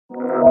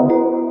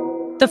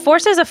The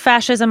forces of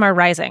fascism are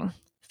rising.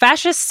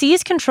 Fascists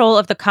seized control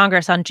of the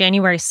Congress on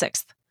January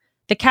 6th.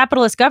 The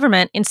capitalist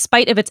government, in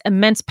spite of its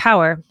immense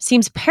power,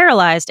 seems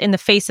paralyzed in the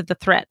face of the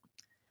threat.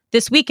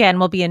 This weekend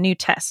will be a new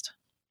test.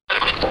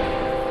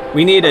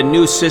 We need a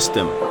new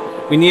system.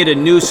 We need a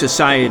new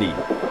society.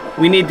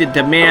 We need to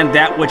demand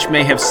that which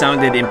may have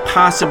sounded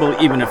impossible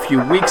even a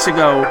few weeks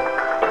ago,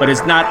 but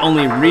is not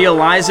only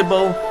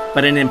realizable,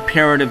 but an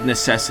imperative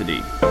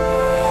necessity.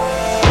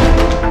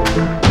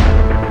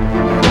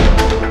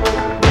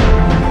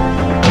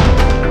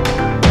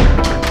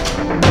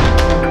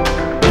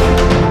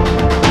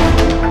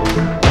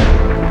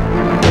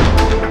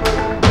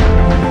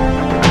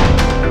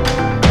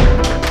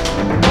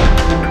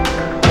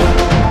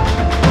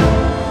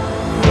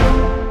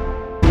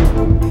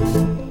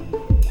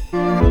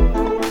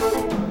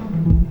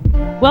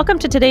 Welcome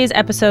to today's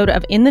episode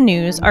of In the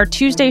News, our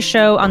Tuesday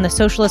show on the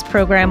Socialist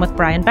Program with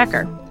Brian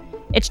Becker.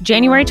 It's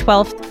January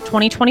 12th,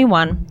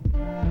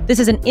 2021. This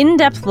is an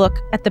in-depth look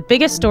at the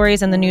biggest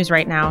stories in the news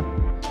right now.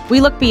 We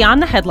look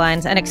beyond the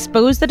headlines and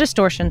expose the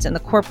distortions in the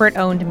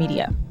corporate-owned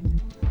media.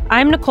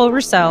 I'm Nicole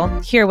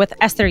Roussell, here with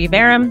Esther,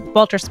 Iverem,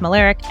 Walter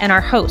Smolarek, and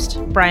our host,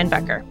 Brian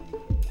Becker.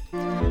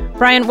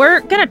 Brian,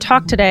 we're going to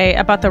talk today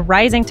about the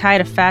rising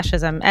tide of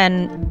fascism,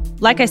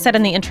 and like I said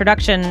in the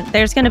introduction,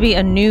 there's going to be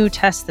a new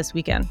test this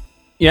weekend.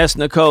 Yes,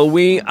 Nicole,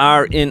 we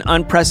are in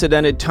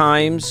unprecedented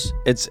times.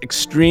 It's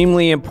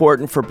extremely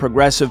important for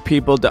progressive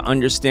people to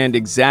understand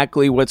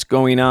exactly what's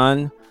going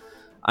on.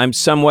 I'm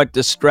somewhat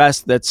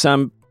distressed that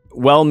some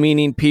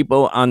well-meaning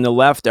people on the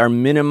left are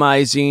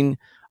minimizing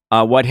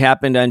what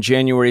happened on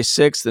January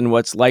 6th and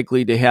what's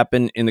likely to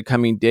happen in the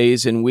coming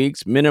days and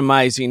weeks,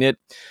 minimizing it,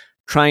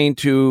 trying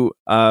to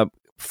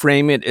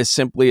frame it as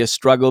simply a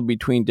struggle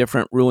between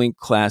different ruling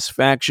class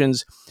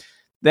factions.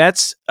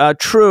 That's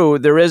true.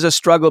 There is a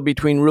struggle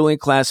between ruling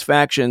class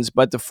factions,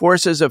 but the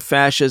forces of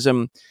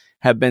fascism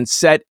have been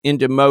set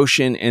into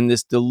motion in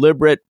this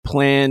deliberate,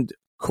 planned,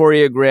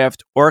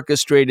 choreographed,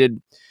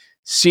 orchestrated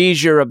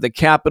seizure of the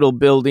Capitol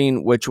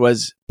building, which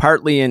was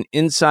partly an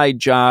inside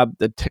job.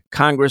 The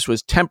Congress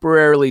was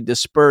temporarily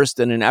dispersed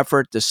in an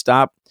effort to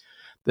stop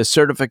the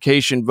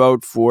certification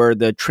vote for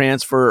the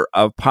transfer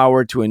of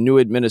power to a new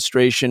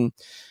administration.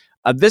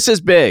 This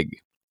is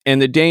big,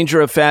 and the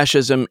danger of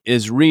fascism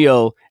is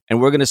real. And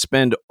we're going to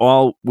spend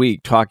all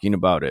week talking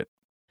about it.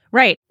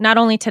 Right. Not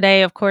only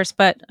today, of course,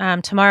 but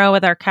tomorrow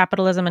with our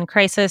Capitalism in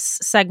Crisis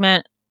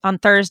segment, on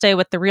Thursday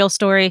with The Real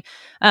Story.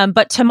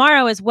 But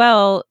tomorrow as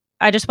well,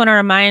 I just want to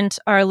remind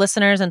our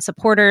listeners and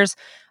supporters,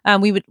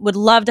 we would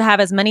love to have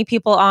as many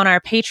people on our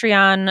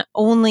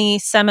Patreon-only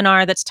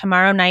seminar that's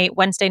tomorrow night,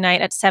 Wednesday night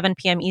at 7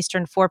 p.m.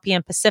 Eastern, 4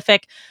 p.m.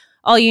 Pacific.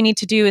 All you need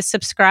to do is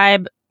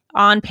subscribe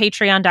on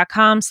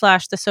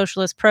patreon.com/the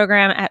Socialist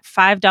Program at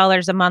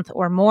 $5 a month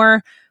or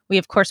more. We,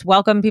 of course,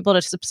 welcome people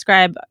to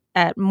subscribe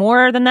at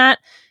more than that,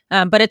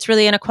 but it's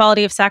really an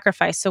equality of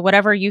sacrifice. So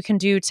whatever you can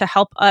do to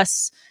help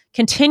us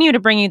continue to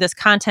bring you this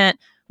content,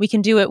 we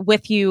can do it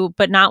with you,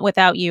 but not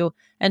without you.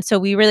 And so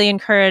we really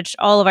encourage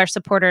all of our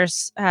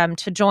supporters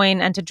to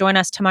join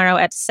us tomorrow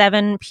at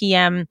 7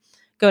 p.m.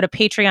 Go to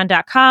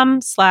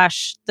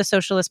patreon.com/the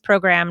Socialist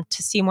Program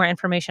to see more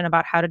information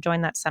about how to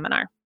join that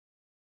seminar.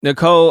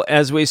 Nicole,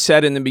 as we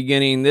said in the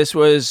beginning, this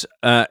was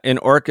an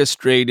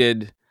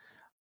orchestrated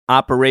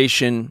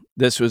operation.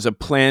 This was a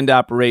planned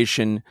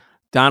operation.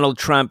 Donald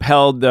Trump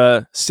held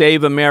the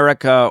Save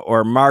America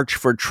or March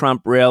for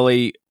Trump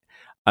rally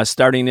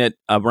starting at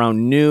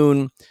around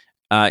noon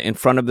in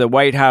front of the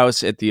White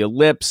House at the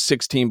Ellipse,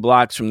 16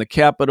 blocks from the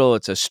Capitol.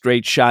 It's a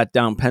straight shot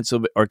down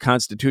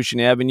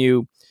Constitution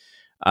Avenue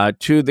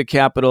to the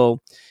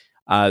Capitol.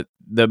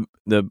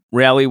 The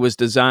rally was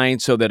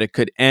designed so that it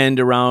could end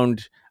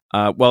around,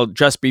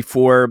 just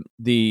before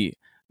the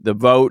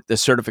vote, the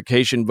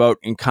certification vote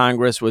in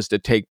Congress was to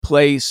take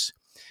place.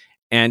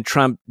 And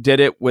Trump did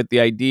it with the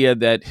idea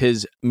that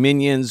his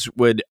minions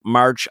would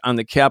march on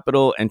the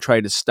Capitol and try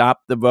to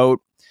stop the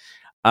vote.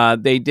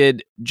 They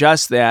did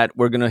just that.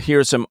 We're going to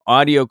hear some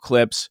audio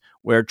clips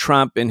where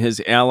Trump and his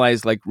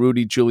allies like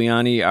Rudy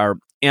Giuliani are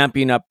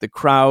amping up the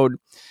crowd.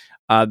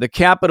 The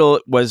Capitol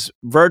was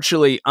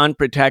virtually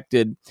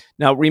unprotected.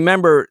 Now,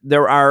 remember,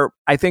 there are,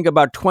 I think,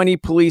 about 20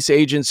 police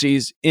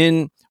agencies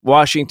in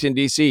Washington,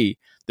 D.C.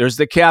 There's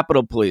the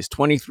Capitol Police,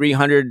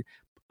 2,300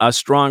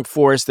 strong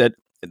force that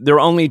their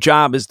only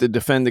job is to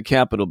defend the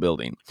Capitol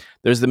building.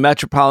 There's the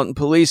Metropolitan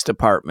Police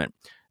Department.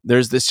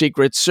 There's the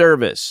Secret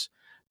Service.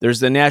 There's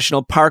the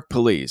National Park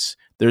Police.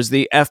 There's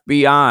the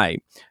FBI.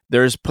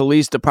 There's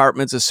police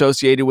departments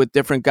associated with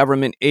different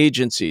government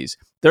agencies.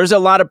 There's a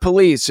lot of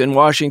police in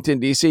Washington,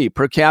 D.C.,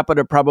 per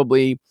capita,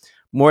 probably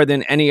more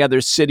than any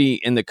other city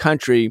in the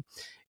country.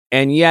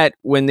 And yet,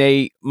 when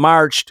they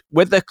marched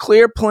with a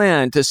clear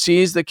plan to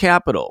seize the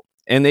Capitol,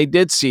 and they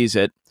did seize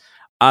it,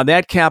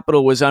 that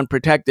Capitol was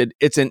unprotected.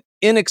 It's an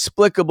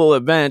inexplicable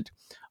event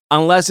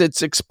unless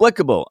it's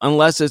explicable,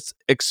 unless it's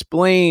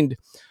explained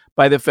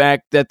by the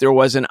fact that there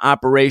was an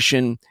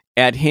operation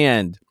at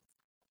hand.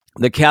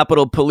 The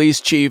Capitol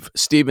Police Chief,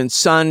 Stephen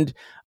Sund,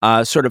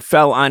 sort of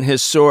fell on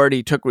his sword.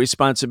 He took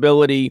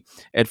responsibility.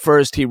 At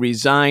first, he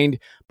resigned,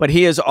 but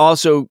he is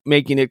also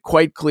making it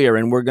quite clear,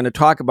 and we're going to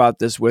talk about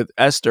this with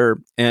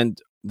Esther and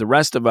the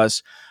rest of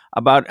us,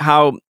 about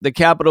how the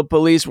Capitol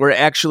Police were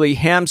actually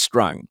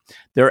hamstrung.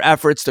 Their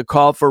efforts to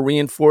call for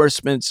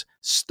reinforcements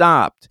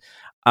stopped.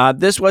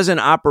 This was an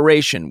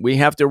operation. We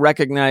have to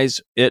recognize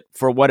it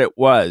for what it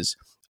was.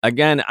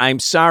 Again, I'm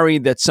sorry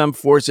that some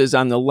forces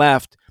on the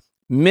left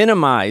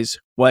minimize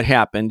what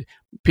happened.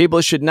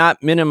 People should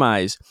not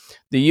minimize.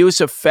 The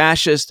use of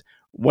fascist,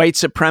 white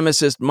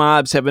supremacist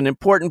mobs have an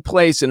important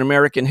place in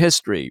American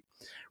history.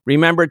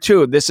 Remember,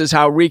 too, this is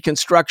how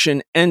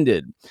Reconstruction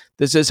ended.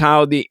 This is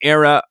how the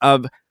era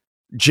of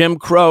Jim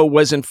Crow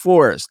was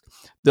enforced.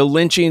 The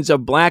lynchings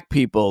of Black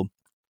people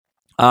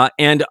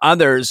and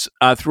others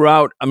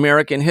throughout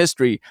American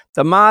history.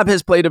 The mob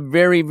has played a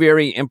very,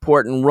 very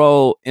important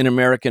role in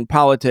American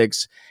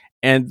politics.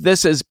 And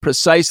this is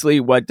precisely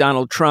what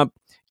Donald Trump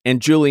and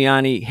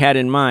Giuliani had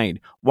in mind.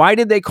 Why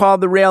did they call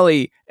the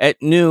rally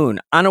at noon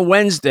on a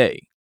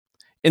Wednesday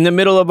in the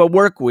middle of a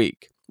work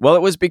week? Well,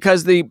 it was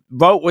because the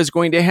vote was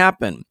going to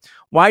happen.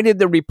 Why did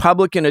the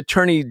Republican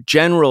Attorney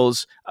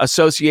General's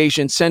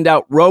Association send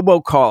out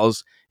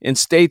robocalls in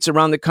states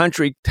around the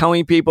country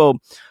telling people,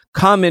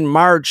 come and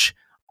march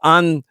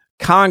on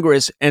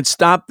Congress and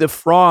stop the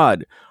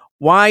fraud?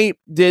 Why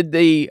did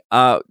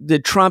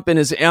Trump and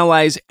his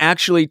allies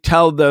actually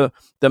tell the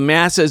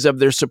masses of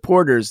their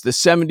supporters, the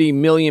 70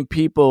 million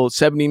people,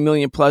 70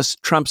 million plus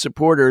Trump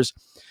supporters,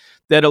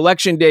 that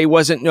Election Day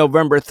wasn't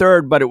November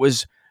 3rd, but it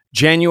was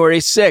January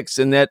 6th,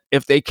 and that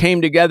if they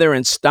came together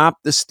and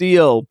stopped the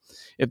steal,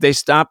 if they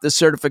stopped the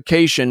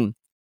certification,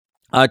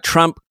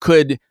 Trump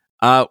could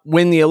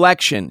win the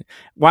election?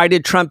 Why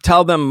did Trump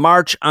tell them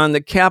march on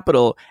the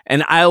Capitol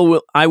and I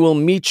will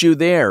meet you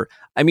there?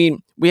 I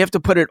mean, we have to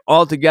put it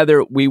all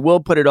together. We will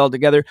put it all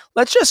together.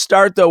 Let's just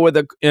start, though, with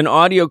an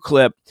audio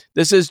clip.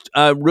 This is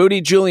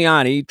Rudy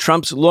Giuliani,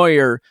 Trump's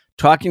lawyer,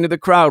 talking to the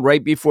crowd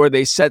right before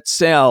they set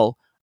sail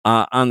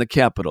on the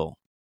Capitol.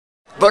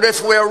 But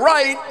if we're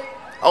right,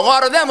 a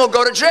lot of them will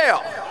go to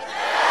jail.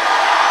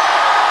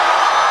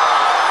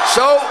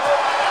 So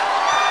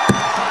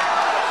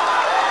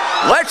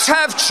let's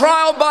have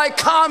trial by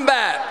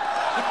combat.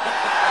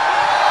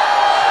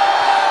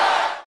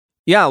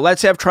 Yeah,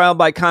 let's have trial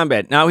by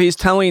combat. Now he's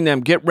telling them,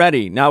 get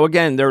ready. Now,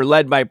 again, they're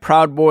led by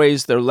Proud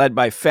Boys. They're led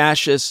by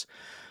fascists.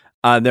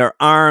 They're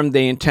armed.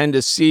 They intend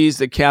to seize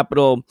the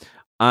Capitol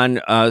on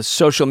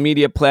social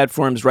media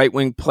platforms,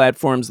 right-wing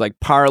platforms like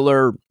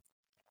Parler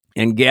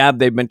and Gab.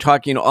 They've been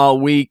talking all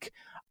week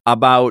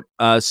about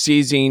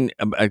seizing,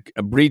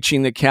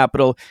 breaching the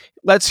Capitol.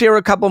 Let's hear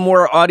a couple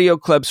more audio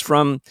clips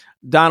from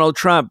Donald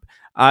Trump.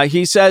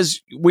 He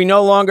says, we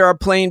no longer are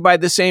playing by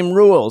the same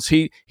rules.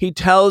 He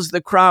tells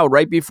the crowd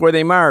right before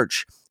they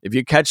march, if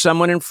you catch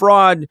someone in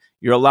fraud,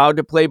 you're allowed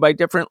to play by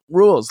different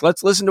rules.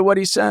 Let's listen to what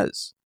he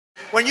says.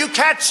 When you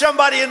catch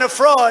somebody in a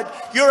fraud,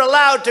 you're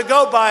allowed to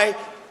go by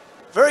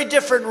very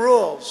different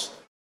rules.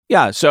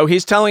 Yeah, so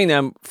he's telling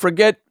them,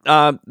 forget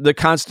the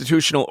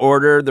constitutional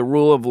order, the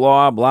rule of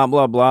law, blah,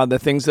 blah, blah, the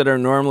things that are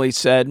normally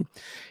said.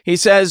 He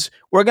says,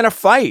 we're going to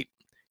fight.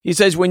 He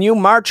says, when you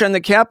march on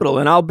the Capitol,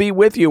 and I'll be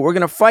with you, we're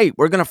going to fight.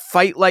 We're going to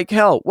fight like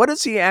hell. What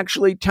is he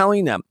actually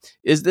telling them?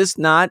 Is this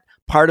not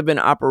part of an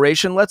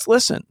operation? Let's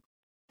listen.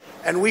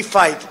 And we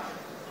fight.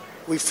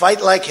 We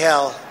fight like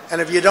hell.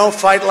 And if you don't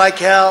fight like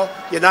hell,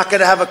 you're not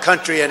going to have a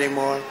country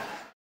anymore.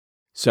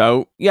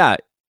 So, yeah,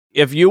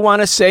 if you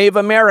want to save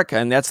America,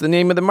 and that's the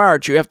name of the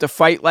march, you have to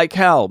fight like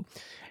hell.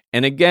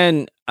 And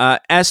again,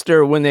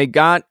 Esther, when they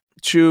got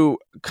to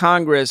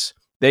Congress,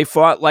 they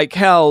fought like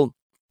hell.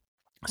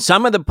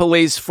 Some of the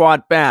police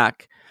fought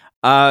back.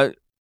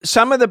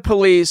 Some of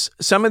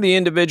the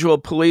individual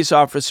police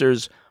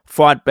officers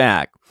fought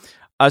back.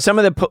 Some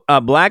of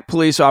the Black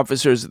police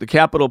officers, the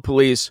Capitol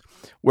Police,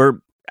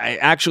 were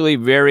actually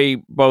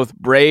very both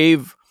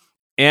brave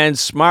and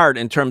smart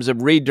in terms of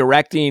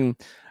redirecting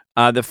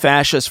the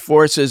fascist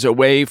forces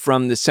away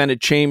from the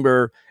Senate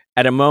chamber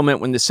at a moment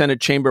when the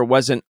Senate chamber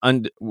wasn't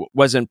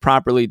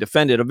properly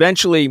defended.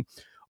 Eventually,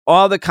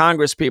 all the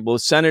Congress people,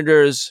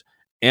 senators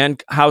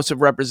and House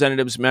of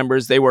Representatives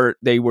members, they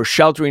were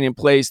sheltering in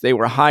place. They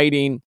were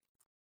hiding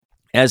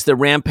as the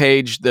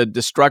rampage, the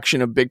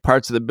destruction of big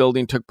parts of the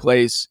building took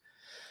place.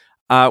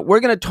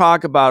 We're going to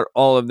talk about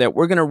all of that.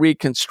 We're going to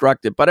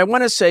reconstruct it. But I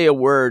want to say a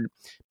word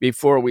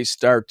before we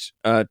start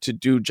to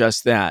do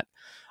just that.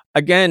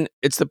 Again,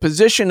 it's the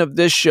position of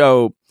this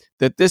show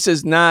that this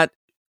is not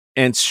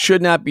and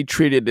should not be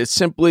treated as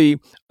simply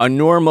a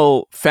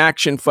normal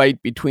faction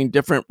fight between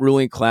different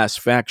ruling class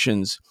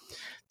factions.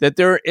 That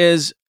there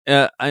is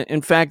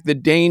in fact, the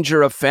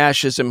danger of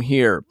fascism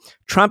here.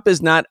 Trump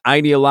is not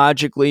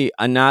ideologically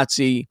a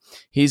Nazi.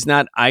 He's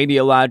not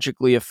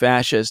ideologically a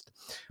fascist,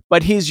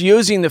 but he's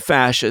using the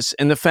fascists,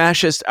 and the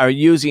fascists are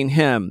using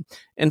him.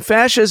 And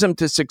fascism,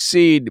 to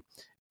succeed,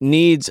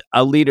 needs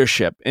a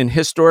leadership, and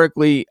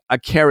historically, a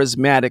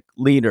charismatic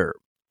leader.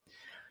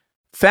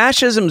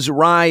 Fascism's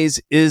rise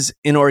is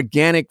an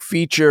organic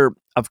feature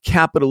of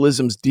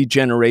capitalism's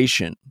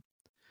degeneration.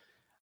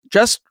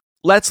 just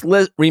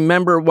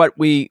remember what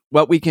we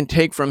can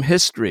take from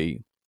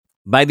history.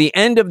 By the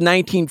end of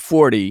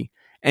 1940,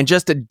 and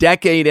just a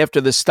decade after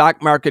the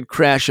stock market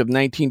crash of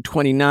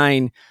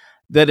 1929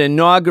 that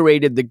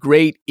inaugurated the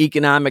Great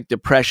Economic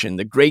Depression,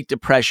 the Great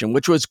Depression,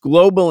 which was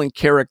global in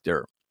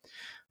character,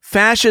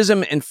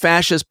 fascism and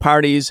fascist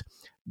parties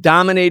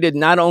dominated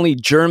not only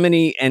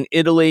Germany and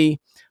Italy,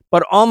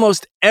 but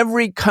almost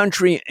every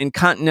country in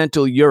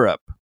continental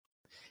Europe.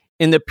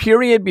 In the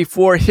period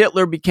before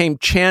Hitler became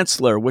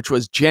chancellor, which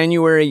was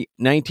January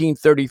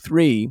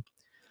 1933,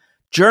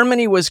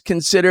 Germany was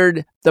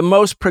considered the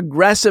most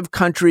progressive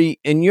country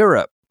in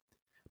Europe.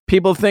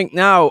 People think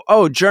now,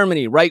 oh,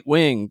 Germany, right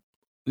wing,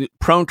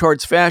 prone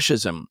towards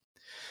fascism.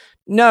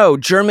 No,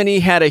 Germany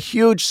had a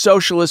huge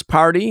socialist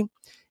party.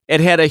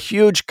 It had a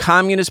huge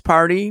communist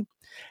party,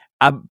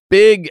 a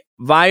big,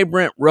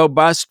 vibrant,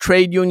 robust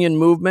trade union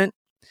movement.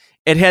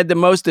 It had the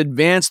most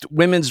advanced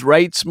women's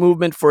rights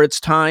movement for its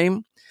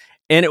time.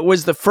 And it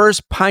was the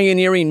first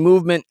pioneering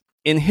movement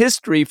in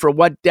history for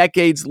what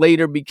decades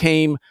later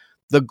became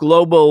the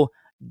global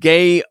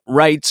gay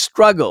rights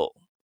struggle.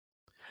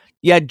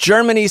 Yet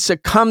Germany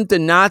succumbed to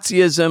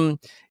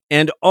Nazism,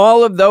 and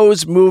all of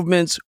those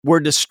movements were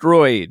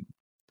destroyed.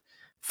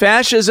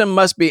 Fascism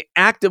must be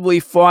actively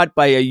fought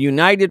by a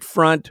united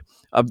front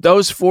of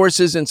those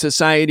forces in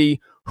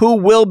society who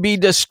will be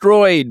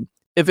destroyed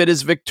if it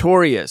is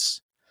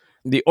victorious.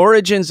 The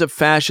origins of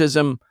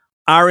fascism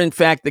are, in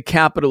fact, the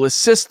capitalist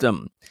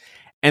system,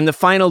 and the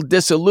final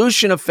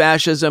dissolution of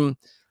fascism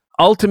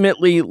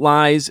ultimately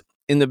lies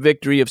in the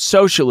victory of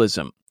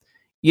socialism.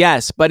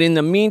 Yes, but in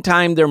the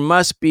meantime, there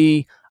must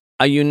be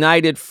a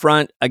united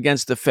front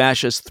against the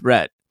fascist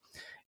threat.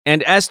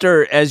 And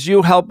Esther, as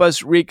you help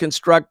us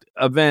reconstruct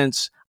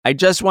events, I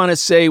just want to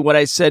say what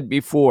I said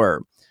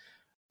before.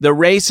 The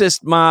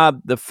racist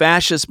mob, the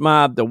fascist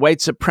mob, the white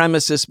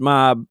supremacist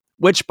mob,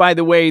 which, by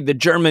the way, the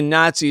German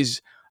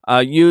Nazis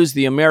used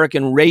the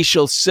American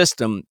racial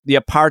system, the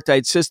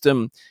apartheid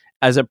system,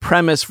 as a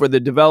premise for the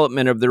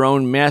development of their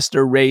own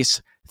master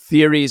race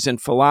theories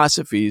and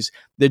philosophies.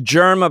 The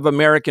germ of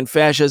American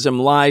fascism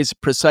lies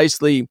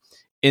precisely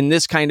in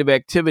this kind of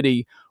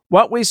activity.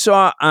 What we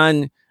saw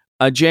on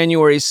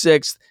January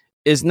 6th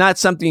is not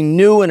something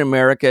new in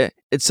America.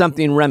 It's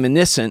something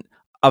reminiscent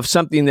of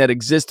something that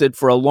existed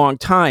for a long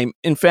time.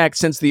 In fact,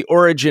 since the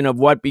origin of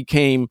what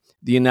became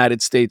the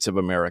United States of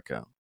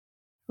America.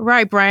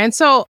 Right, Brian.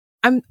 So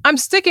I'm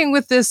sticking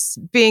with this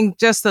being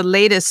just the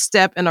latest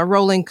step in a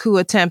rolling coup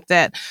attempt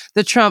that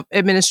the Trump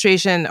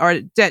administration, or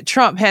that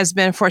Trump has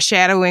been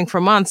foreshadowing for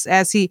months,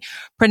 as he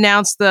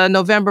pronounced the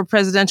November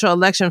presidential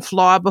election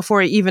flawed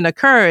before it even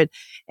occurred.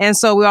 And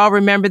so we all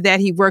remember that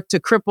he worked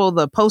to cripple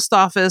the post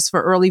office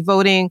for early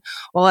voting,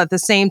 while at the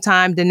same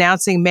time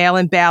denouncing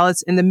mail-in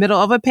ballots in the middle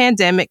of a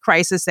pandemic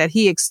crisis that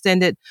he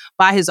extended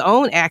by his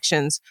own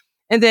actions.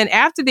 And then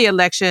after the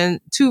election,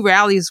 2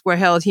 rallies were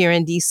held here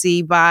in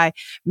D.C. by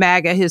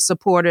MAGA, his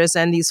supporters,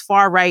 and these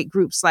far-right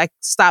groups like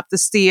Stop the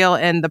Steal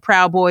and the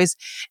Proud Boys.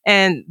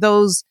 And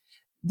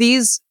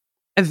these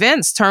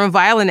events turned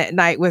violent at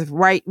night, with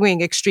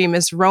right-wing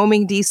extremists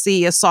roaming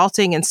D.C.,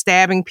 assaulting and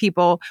stabbing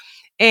people,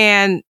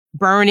 and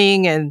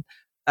burning and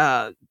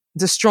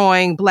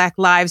destroying Black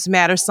Lives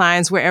Matter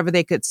signs wherever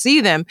they could see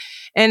them.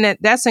 And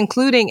that's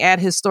including at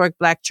historic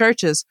Black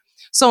churches.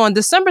 So on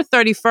December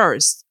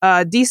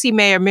 31st, D.C.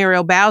 Mayor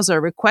Muriel Bowser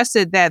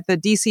requested that the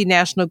D.C.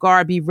 National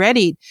Guard be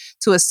readied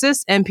to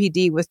assist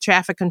MPD with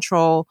traffic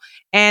control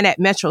and at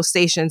metro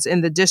stations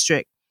in the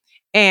district.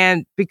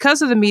 And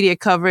because of the media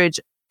coverage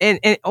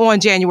on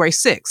January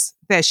 6th,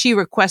 that she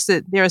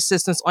requested their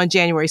assistance on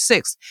January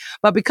 6th.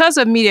 But because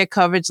of media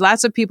coverage,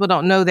 lots of people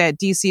don't know that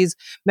DC's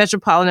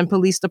Metropolitan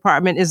Police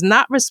Department is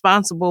not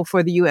responsible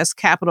for the U.S.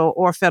 Capitol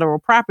or federal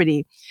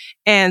property.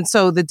 And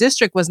so the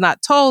district was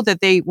not told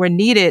that they were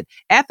needed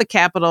at the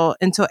Capitol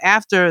until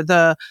after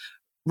the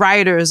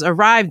rioters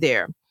arrived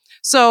there.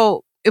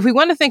 So if we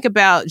want to think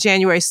about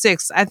January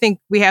 6th, I think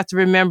we have to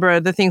remember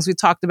the things we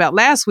talked about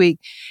last week.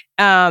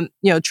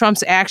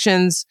 Trump's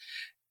actions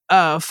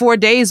 4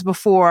 days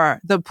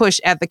before the push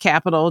at the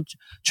Capitol.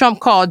 Trump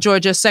called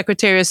Georgia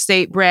Secretary of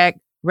State Brad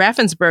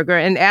Raffensperger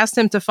and asked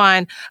him to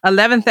find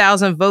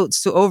 11,000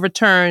 votes to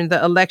overturn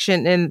the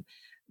election in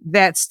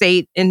that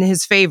state in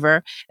his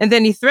favor. And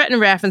then he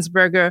threatened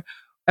Raffensperger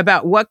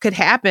about what could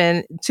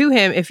happen to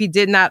him if he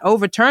did not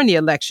overturn the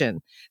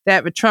election,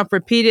 that Trump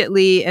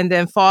repeatedly and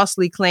then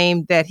falsely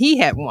claimed that he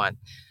had won.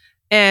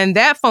 And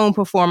that phone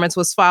performance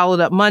was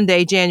followed up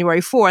Monday, January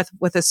 4th,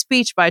 with a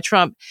speech by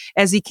Trump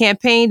as he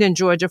campaigned in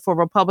Georgia for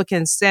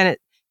Republican Senate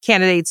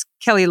candidates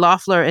Kelly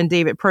Loeffler and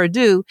David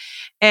Perdue.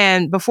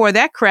 And before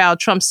that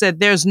crowd, Trump said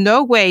there's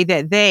no way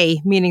that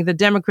they, meaning the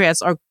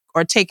Democrats, are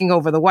taking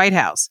over the White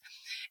House.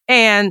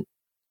 And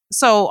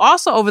so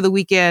also over the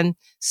weekend,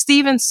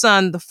 Stephen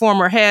Sun, the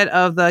former head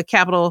of the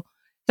Capitol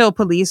Hill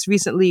Police,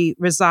 recently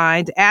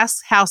resigned,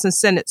 asked House and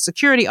Senate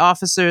security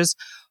officers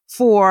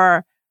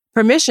for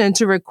permission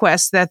to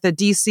request that the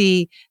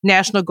D.C.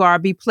 National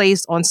Guard be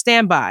placed on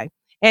standby,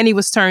 and he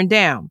was turned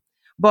down.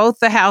 both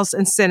the House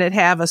and Senate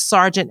have a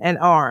sergeant at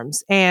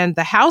arms. And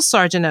the House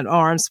sergeant at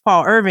arms,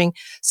 Paul Irving,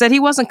 said he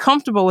wasn't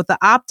comfortable with the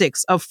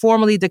optics of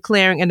formally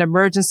declaring an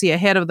emergency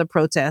ahead of the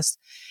protest.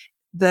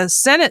 The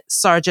Senate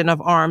Sergeant of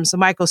Arms,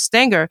 Michael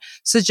Stenger,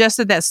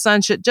 suggested that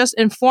Son should just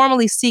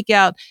informally seek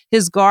out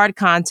his guard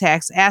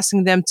contacts,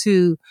 asking them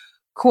to,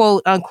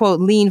 quote unquote,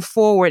 lean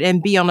forward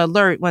and be on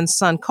alert when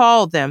Son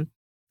called them.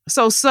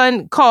 So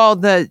Son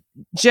called the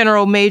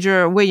General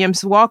Major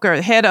Williams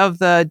Walker, head of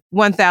the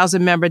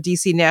 1,000-member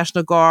D.C.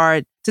 National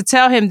Guard, to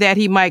tell him that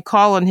he might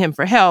call on him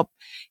for help.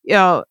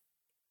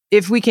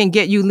 If we can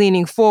get you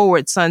leaning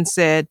forward, Son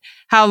said,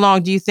 how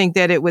long do you think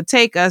that it would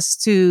take us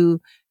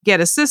to get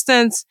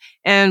assistance?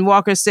 And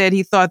Walker said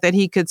he thought that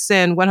he could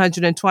send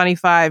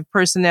 125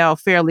 personnel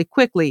fairly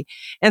quickly.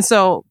 And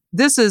so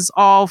this is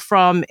all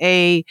from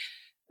the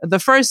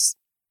first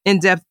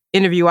in-depth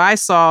interview I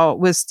saw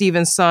with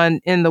Stephen's Son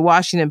in the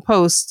Washington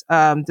Post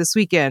this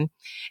weekend.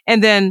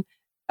 And then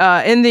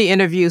in the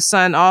interview,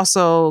 Son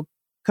also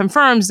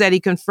confirms that he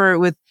conferred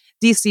with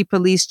DC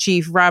Police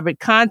Chief Robert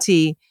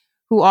Conti,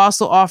 who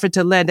also offered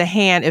to lend a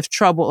hand if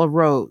trouble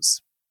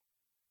arose.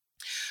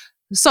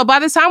 So by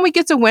the time we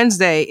get to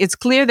Wednesday, it's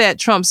clear that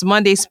Trump's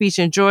Monday speech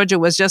in Georgia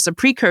was just a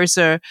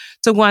precursor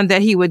to one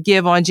that he would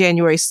give on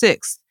January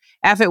 6th.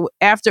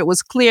 After it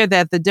was clear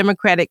that the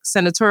Democratic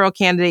senatorial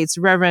candidates,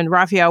 Reverend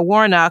Raphael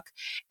Warnock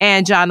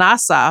and John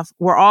Ossoff,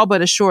 were all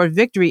but assured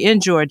victory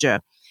in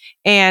Georgia.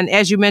 And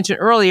as you mentioned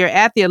earlier,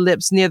 at the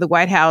Ellipse near the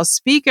White House,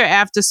 speaker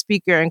after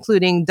speaker,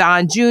 including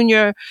Don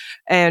Jr.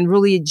 and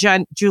Rudy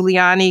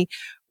Giuliani,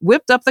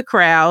 whipped up the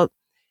crowd.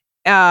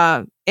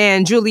 And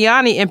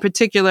Giuliani in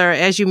particular,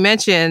 as you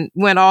mentioned,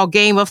 went all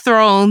Game of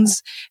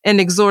Thrones and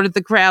exhorted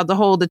the crowd to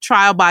hold the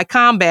trial by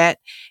combat.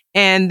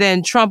 And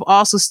then Trump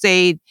also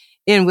stayed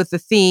in with the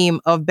theme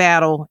of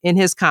battle in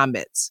his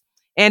comments.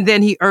 And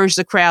then he urged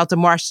the crowd to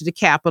march to the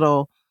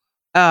Capitol.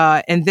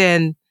 And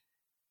then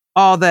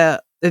all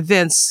the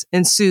events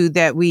ensued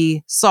that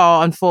we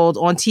saw unfold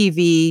on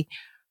TV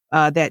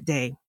that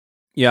day.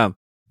 Yeah.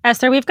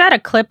 Esther, we've got a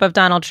clip of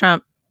Donald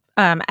Trump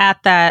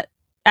at that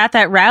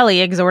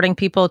rally exhorting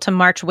people to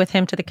march with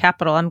him to the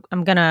Capitol.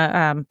 I'm going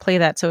to play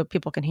that so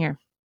people can hear.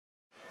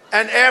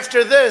 And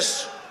after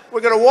this,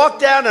 we're going to walk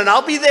down, and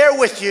I'll be there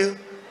with you.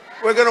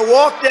 We're going to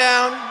walk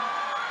down.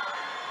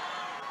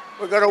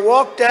 We're going to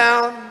walk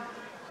down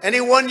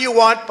anyone you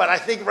want, but I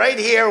think right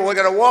here, we're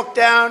going to walk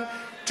down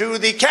to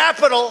the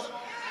Capitol.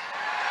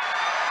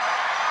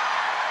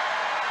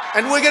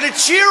 And we're going to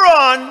cheer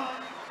on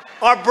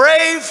our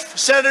brave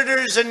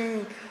senators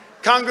and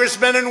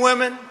congressmen and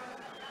women.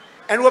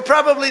 And we're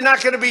probably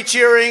not going to be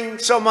cheering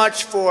so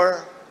much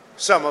for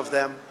some of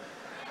them,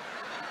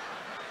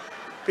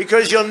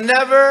 because you'll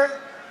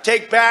never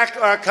take back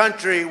our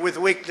country with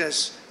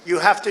weakness. You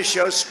have to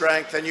show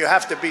strength, and you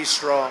have to be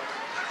strong.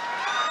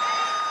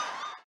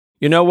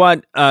 You know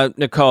what,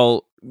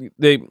 Nicole?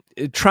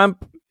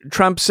 Trump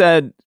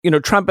said,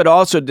 Trump had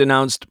also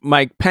denounced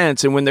Mike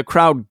Pence. And when the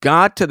crowd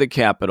got to the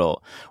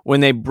Capitol,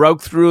 when they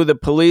broke through the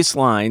police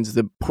lines,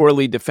 the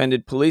poorly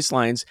defended police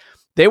lines,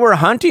 they were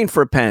hunting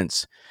for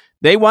Pence.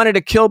 They wanted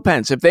to kill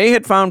Pence. If they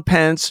had found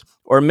Pence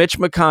or Mitch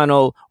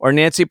McConnell or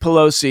Nancy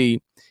Pelosi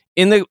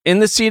in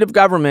the seat of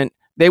government,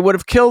 they would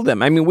have killed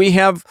them. I mean, we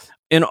have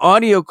an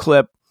audio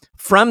clip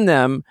from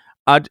them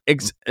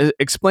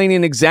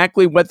explaining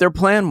exactly what their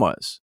plan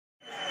was.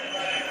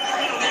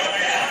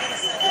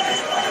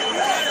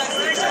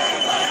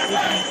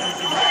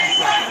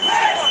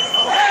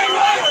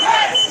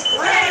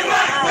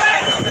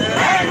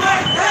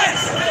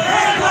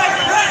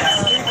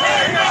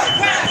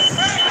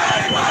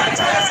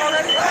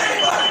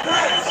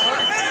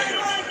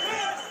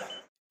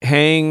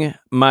 Hang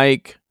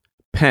Mike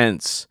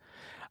Pence.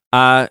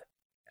 A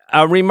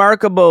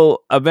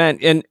remarkable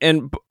event.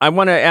 And I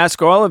want to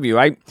ask all of you,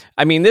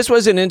 I mean, this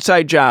was an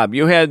inside job.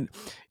 You had,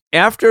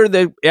 after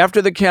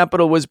the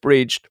Capitol was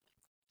breached,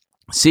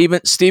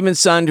 Stephen's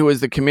Son, who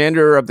is the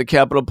commander of the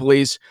Capitol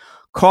Police,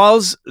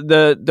 calls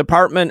the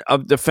Department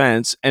of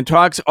Defense and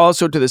talks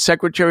also to the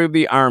Secretary of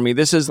the Army.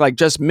 This is like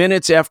just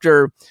minutes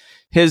after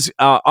his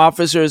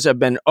officers have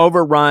been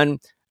overrun.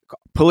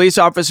 Police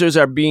officers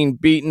are being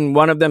beaten.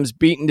 One of them's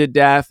beaten to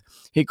death.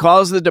 He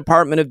calls the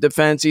Department of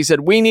Defense. He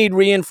said, "We need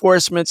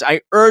reinforcements.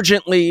 I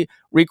urgently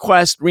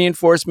request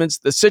reinforcements.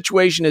 The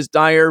situation is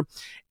dire."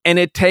 And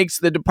it takes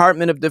the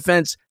Department of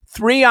Defense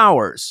 3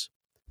 hours.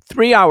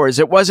 3 hours.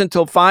 It wasn't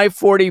until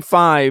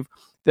 5:45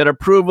 that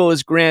approval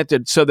is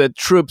granted so that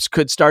troops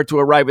could start to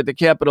arrive at the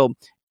Capitol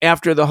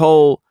after the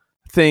whole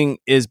thing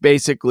is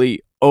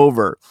basically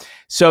over.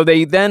 So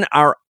they then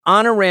are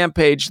on a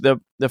rampage. The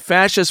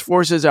fascist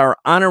forces are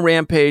on a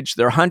rampage.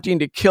 They're hunting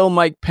to kill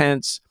Mike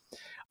Pence.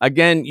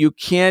 Again, you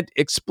can't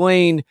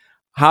explain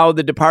how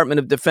the Department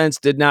of Defense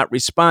did not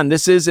respond.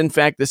 This is, in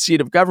fact, the seat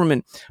of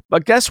government.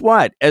 But guess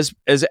what? As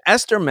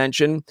Esther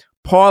mentioned,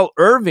 Paul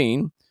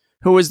Irving,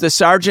 who was the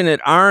sergeant at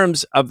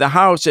arms of the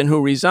House and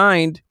who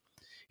resigned,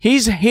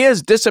 he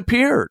has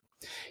disappeared.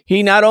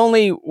 He not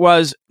only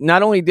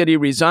did he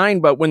resign,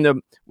 but when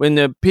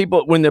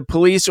the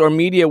police or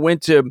media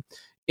went to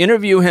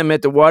interview him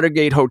at the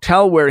Watergate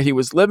Hotel where he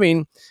was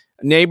living,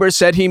 neighbors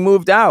said he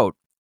moved out.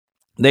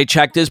 They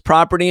checked his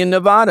property in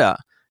Nevada.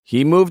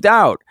 He moved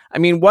out. I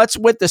mean, what's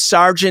with the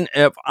sergeant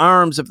of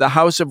arms of the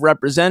House of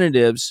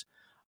Representatives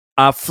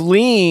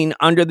fleeing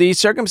under these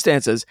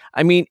circumstances?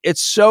 I mean,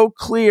 it's so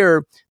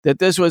clear that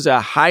this was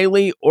a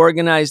highly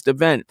organized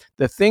event.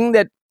 The thing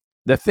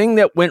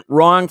that went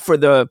wrong for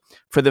the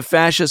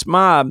fascist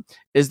mob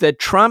is that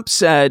Trump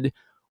said,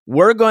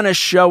 we're going to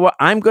show up.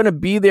 I'm going to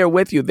be there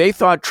with you. They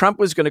thought Trump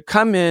was going to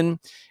come in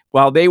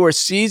while they were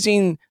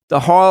seizing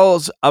the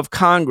halls of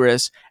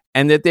Congress,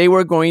 and that they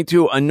were going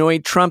to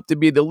anoint Trump to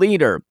be the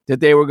leader,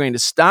 that they were going to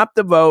stop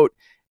the vote.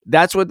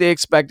 That's what they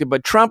expected.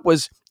 But Trump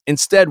was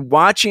instead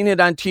watching it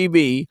on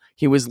TV.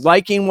 He was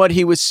liking what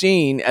he was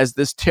seeing as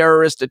this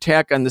terrorist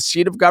attack on the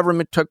seat of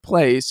government took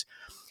place.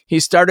 He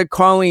started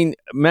calling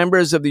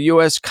members of the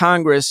U.S.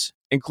 Congress,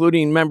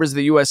 including members of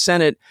the U.S.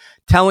 Senate,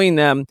 telling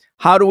them,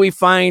 how do we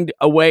find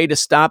a way to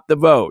stop the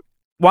vote?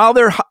 While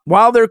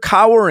they're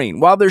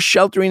cowering, while they're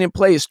sheltering in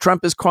place,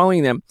 Trump is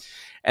calling them.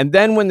 And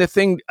then when the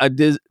thing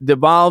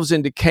devolves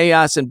into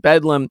chaos and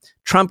bedlam,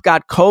 Trump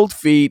got cold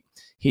feet.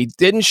 He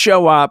didn't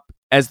show up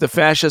as the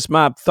fascist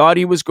mob thought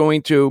he was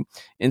going to.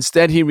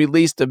 Instead, he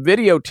released a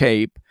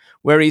videotape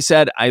where he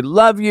said, I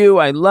love you.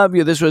 I love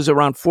you. This was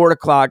around 4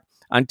 o'clock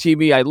on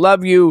TV. I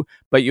love you,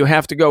 but you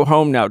have to go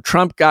home now.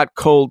 Trump got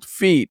cold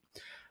feet.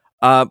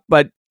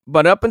 But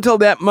up until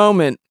that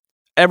moment,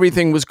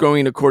 everything was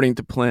going according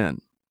to plan.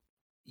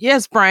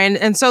 Yes, Brian.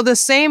 And so the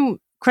same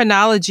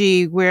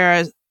chronology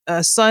where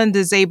Sund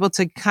is able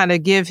to kind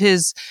of give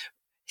his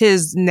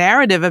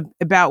narrative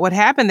about what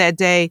happened that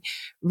day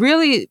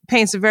really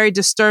paints a very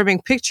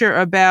disturbing picture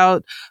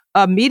about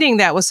a meeting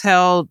that was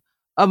held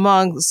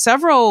among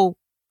several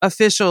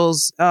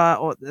officials,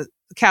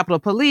 Capitol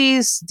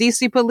Police,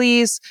 DC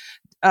Police,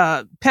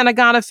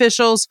 Pentagon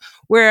officials,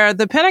 where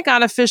the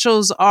Pentagon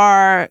officials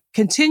are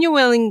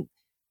continuing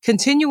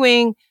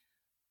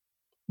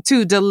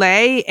to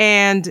delay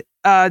and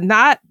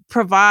not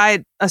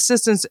provide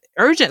assistance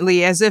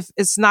urgently, as if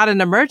it's not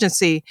an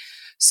emergency.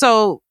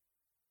 So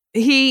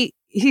he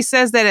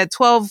says that at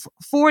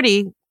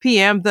 12:40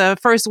 p.m., the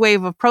first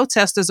wave of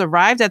protesters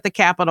arrived at the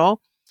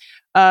Capitol.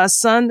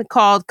 Sund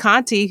called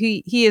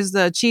Conti, he is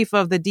the chief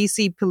of the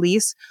DC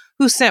police,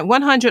 who sent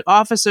 100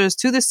 officers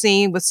to the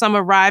scene, with some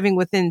arriving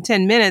within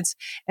 10 minutes.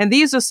 And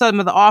these are some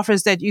of the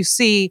officers that you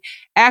see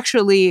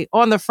actually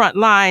on the front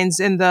lines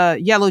in the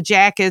yellow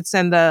jackets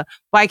and the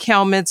bike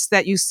helmets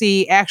that you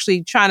see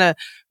actually trying to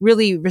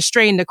really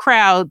restrain the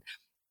crowd.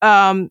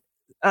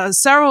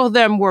 Several of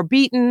them were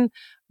beaten.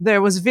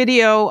 There was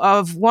video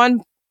of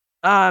one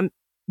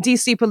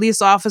DC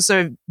police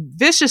officer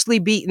viciously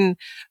beaten,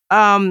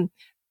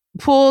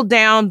 pulled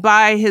down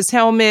by his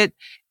helmet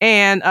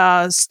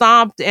and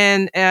stomped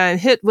and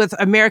hit with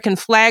American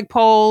flag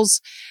poles.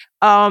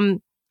 By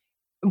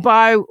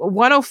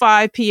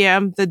 1:05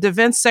 p.m., the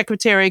Defense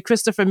Secretary,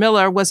 Christopher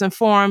Miller, was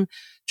informed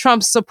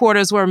Trump's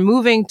supporters were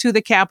moving to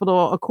the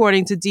Capitol,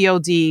 according to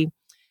DOD.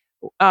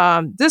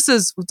 This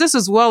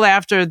is well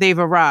after they've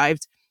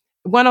arrived.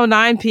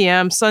 1:09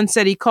 p.m., Sund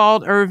said he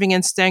called Irving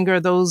and Stenger,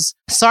 those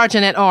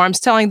sergeant at arms,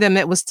 telling them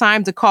it was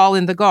time to call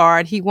in the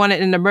guard. He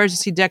wanted an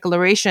emergency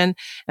declaration,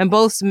 and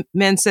both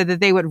men said that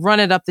they would run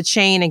it up the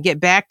chain and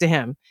get back to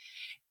him.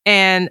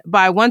 And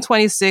by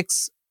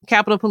 1:26,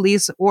 Capitol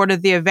Police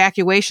ordered the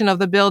evacuation of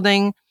the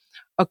building,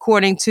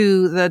 according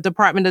to the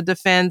Department of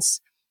Defense.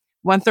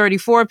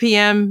 1:34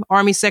 p.m.,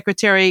 Army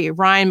Secretary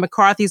Ryan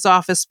McCarthy's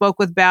office spoke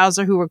with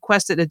Bowser, who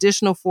requested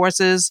additional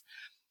forces.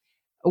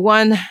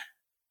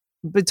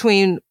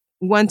 Between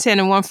 1:10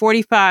 and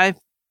 1:45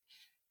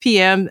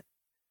 p.m.,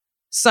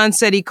 Sund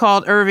said he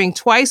called Irving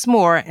twice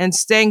more and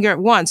Stenger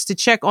once to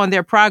check on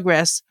their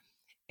progress.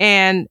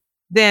 And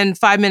then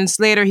 5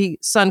 minutes later,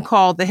 Sund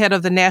called the head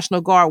of the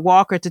National Guard,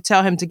 Walker, to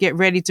tell him to get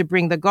ready to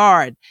bring the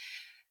guard.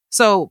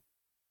 So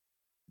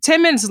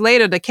 10 minutes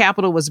later, the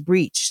Capitol was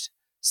breached.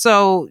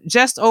 So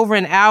just over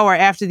an hour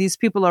after these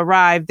people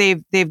arrived,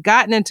 they've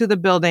gotten into the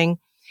building,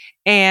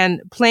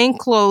 and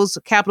plainclothes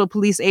Capitol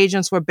Police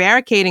agents were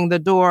barricading the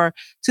door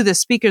to the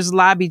Speaker's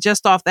lobby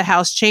just off the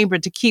House chamber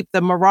to keep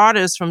the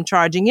marauders from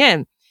charging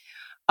in.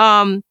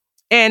 And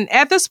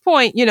at this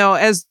point,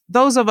 as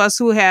those of us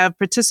who have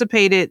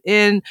participated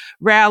in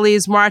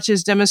rallies,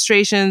 marches,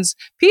 demonstrations,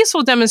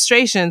 peaceful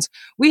demonstrations,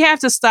 we have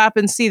to stop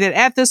and see that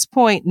at this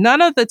point,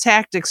 none of the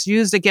tactics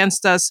used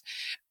against us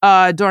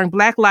during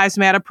Black Lives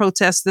Matter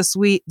protests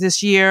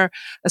this year,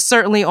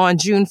 certainly on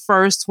June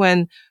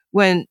 1st,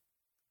 when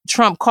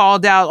Trump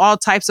called out all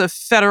types of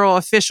federal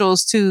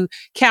officials to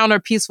counter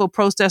peaceful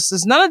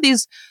protesters. None of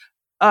these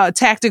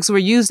tactics were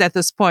used at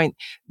this point.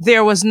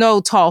 There was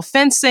no tall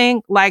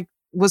fencing like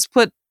was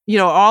put,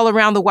 all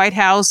around the White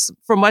House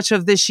for much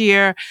of this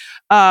year.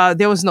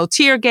 There was no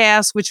tear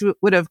gas, which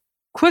would have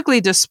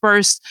quickly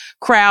dispersed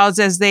crowds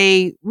as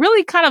they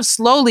really kind of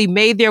slowly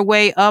made their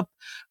way up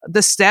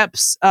the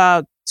steps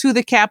to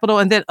the Capitol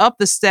and then up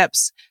the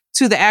steps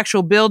to the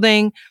actual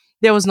building.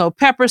 There was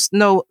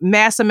no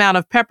mass amount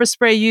of pepper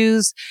spray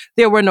used.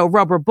 There were no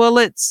rubber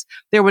bullets.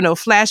 There were no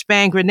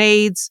flashbang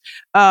grenades.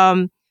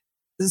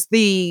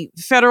 The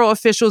federal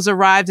officials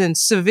arrived in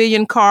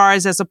civilian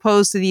cars as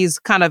opposed to these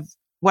kind of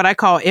what I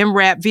call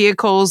MRAP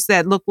vehicles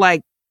that look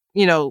like,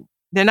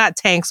 they're not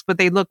tanks, but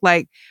they look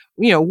like,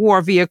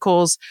 war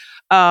vehicles.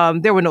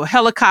 There were no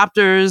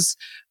helicopters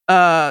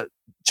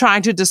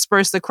trying to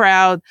disperse the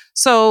crowd.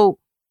 So,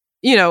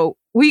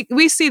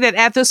 we see that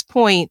at this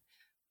point,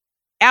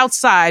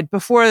 outside,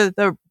 before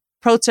the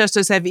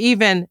protesters have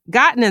even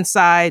gotten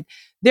inside,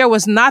 there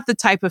was not the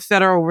type of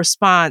federal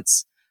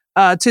response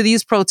to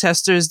these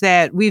protesters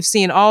that we've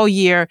seen all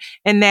year,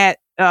 and that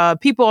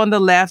people on the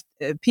left,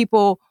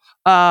 people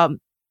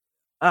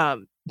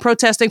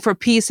protesting for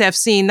peace have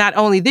seen not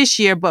only this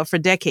year, but for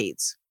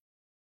decades.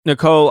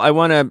 Nicole, I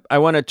want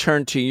to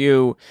turn to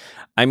you.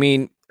 I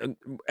mean,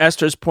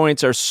 Esther's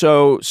points are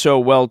so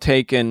well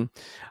taken.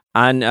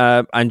 On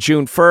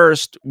June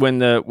 1st, when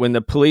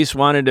the police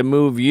wanted to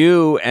move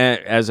you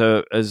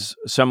as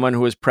someone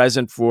who was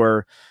present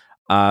for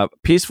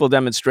peaceful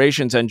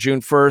demonstrations on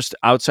June 1st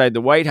outside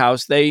the White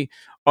House, they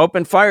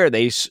opened fire.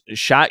 They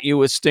shot you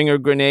with stinger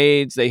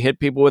grenades. They hit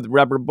people with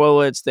rubber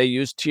bullets. They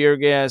used tear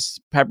gas,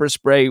 pepper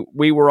spray.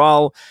 We were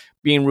all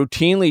being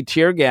routinely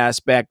tear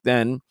gassed back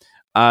then.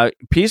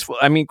 Peaceful.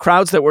 I mean,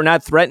 crowds that were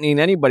not threatening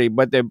anybody,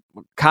 but the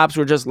cops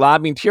were just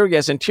lobbing tear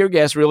gas, and tear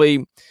gas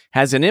really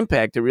has an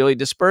impact. It really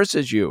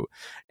disperses you.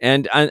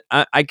 And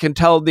I can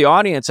tell the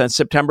audience on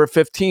September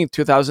 15th,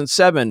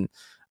 2007,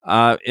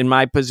 in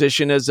my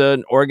position as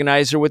an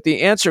organizer with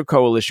the Answer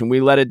Coalition, we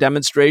led a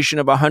demonstration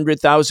of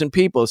 100,000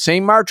 people,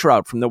 same march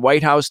route from the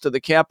White House to the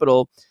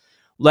Capitol,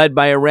 led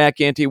by Iraq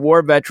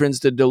anti-war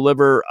veterans, to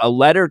deliver a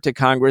letter to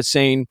Congress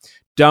saying,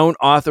 don't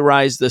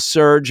authorize the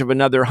surge of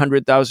another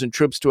 100,000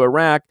 troops to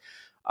Iraq.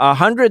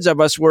 Hundreds of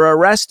us were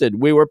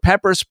arrested. We were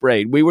pepper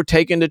sprayed. We were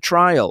taken to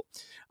trial.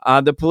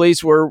 The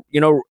police were,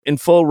 in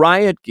full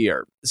riot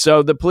gear.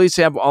 So the police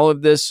have all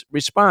of this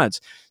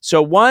response.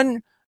 So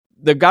one,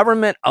 the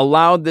government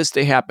allowed this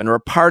to happen, or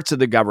parts of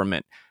the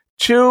government.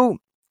 Two,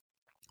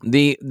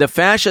 the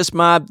fascist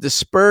mob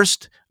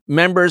dispersed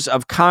members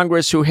of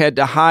Congress who had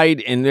to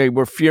hide, and they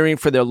were fearing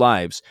for their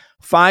lives.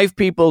 5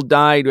 people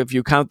died, if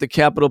you count the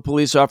Capitol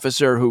police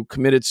officer who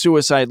committed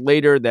suicide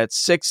later. That's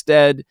 6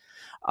 dead.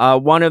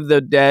 One of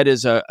the dead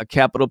is a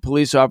Capitol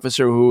police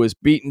officer who was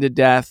beaten to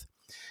death.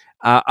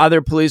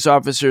 Other police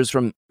officers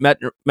from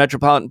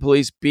Metropolitan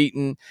Police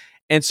beaten.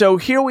 And so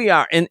here we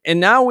are. And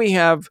now we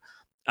have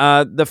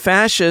the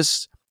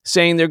fascists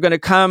saying they're going to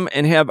come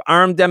and have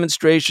armed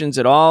demonstrations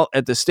at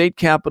the state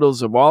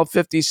capitals of all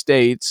 50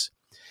 states.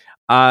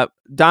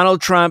 Donald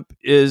Trump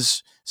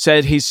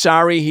said he's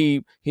sorry.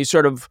 He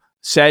sort of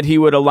said he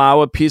would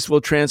allow a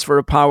peaceful transfer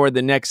of power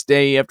the next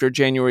day after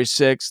January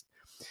 6th.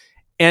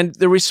 And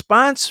the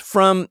response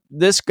from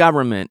this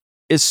government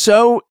is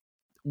so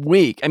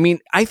weak. I mean,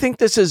 I think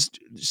this is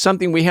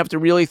something we have to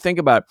really think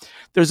about.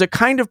 There's a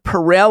kind of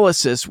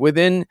paralysis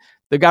within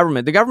the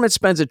government. The government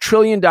spends $1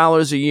 trillion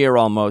a year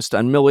almost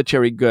on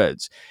military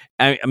goods,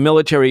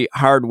 military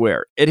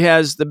hardware. It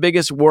has the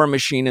biggest war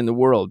machine in the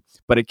world,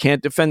 but it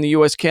can't defend the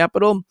U.S.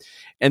 Capitol.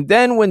 And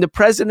then when the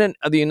president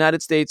of the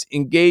United States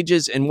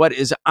engages in what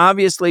is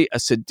obviously a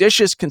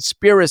seditious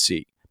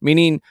conspiracy,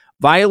 meaning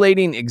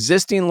violating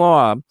existing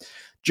law,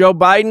 Joe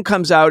Biden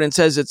comes out and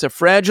says it's a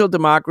fragile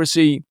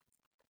democracy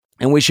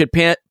and we should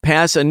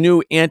pass a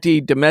new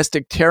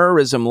anti-domestic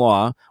terrorism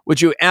law,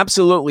 which you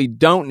absolutely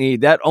don't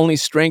need. That only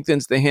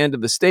strengthens the hand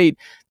of the state.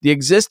 The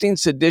existing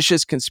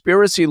seditious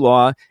conspiracy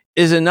law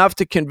is enough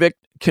to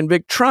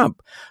convict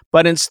Trump.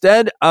 But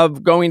instead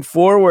of going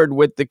forward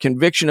with the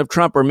conviction of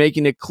Trump, or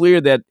making it clear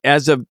that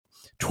as of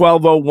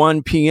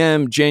 12:01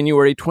 p.m.,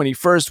 January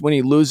 21st, when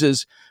he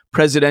loses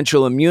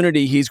presidential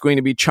immunity, he's going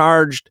to be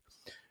charged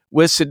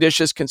with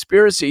seditious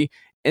conspiracy,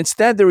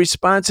 instead, the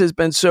response has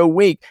been so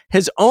weak.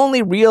 His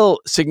only real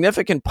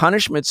significant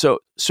punishment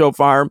so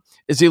far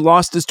is he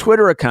lost his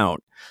Twitter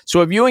account.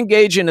 So if you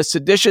engage in a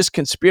seditious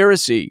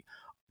conspiracy,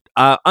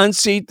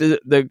 unseat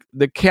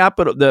the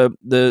Capitol,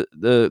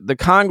 the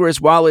Congress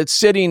while it's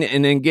sitting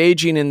and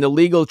engaging in the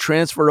legal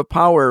transfer of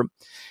power,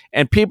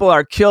 and people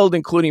are killed,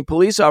 including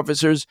police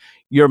officers,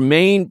 your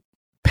main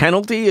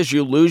penalty is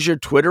you lose your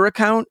Twitter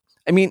account.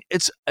 I mean,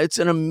 it's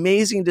an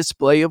amazing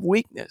display of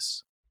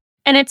weakness.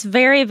 And it's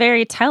very,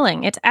 very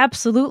telling. It's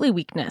absolutely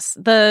weakness.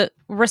 The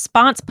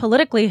response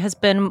politically has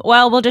been,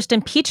 well, we'll just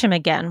impeach him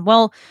again.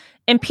 Well,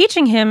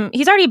 impeaching him,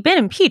 he's already been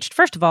impeached,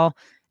 first of all.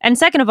 And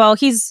second of all,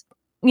 he's,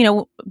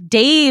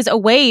 days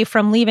away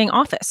from leaving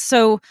office.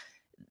 So,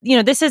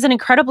 this is an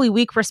incredibly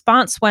weak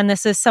response when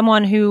this is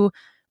someone who,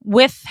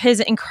 with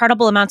his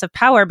incredible amounts of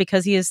power,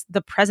 because he is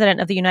the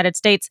president of the United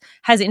States,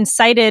 has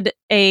incited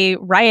a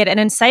riot and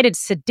incited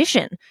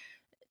sedition.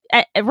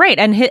 Right.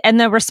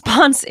 And the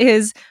response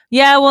is,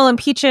 yeah, we'll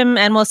impeach him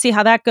and we'll see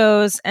how that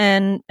goes.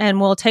 And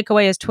we'll take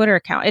away his Twitter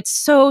account. It's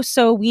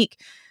so weak.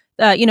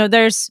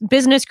 There's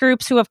business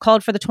groups who have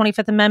called for the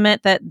 25th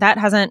Amendment that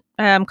hasn't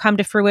come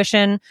to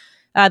fruition.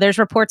 There's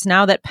reports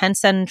now that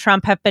Pence and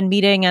Trump have been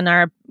meeting and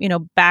are,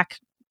 back,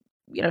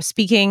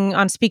 speaking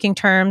on speaking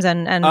terms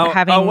and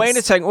having. Oh, wait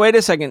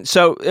a second.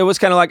 So it was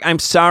kind of like, I'm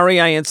sorry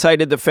I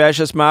incited the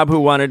fascist mob who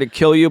wanted to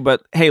kill you,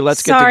 but hey,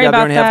 let's get together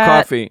and have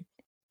coffee.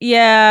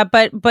 Yeah,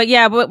 but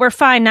we're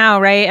fine now,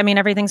 right? I mean,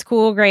 everything's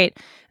cool, great.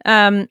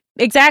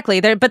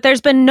 Exactly. But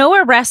there's been no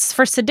arrests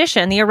for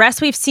sedition. The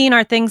arrests we've seen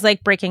are things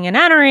like breaking and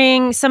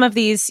entering, some of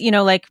these,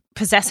 like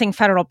possessing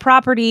federal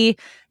property.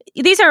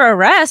 These are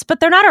arrests, but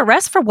they're not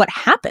arrests for what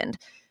happened.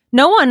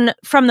 No one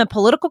from the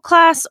political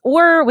class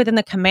or within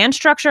the command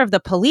structure of the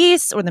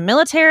police or the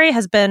military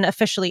has been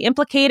officially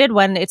implicated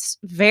when it's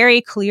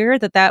very clear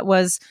that that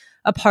was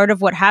a part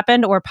of what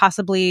happened or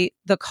possibly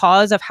the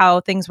cause of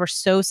how things were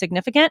so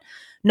significant.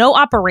 No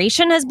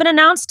operation has been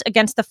announced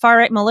against the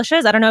far-right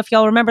militias. I don't know if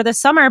y'all remember this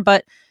summer,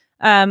 but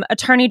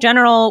Attorney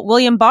General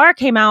William Barr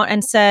came out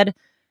and said,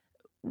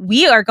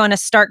 we are going to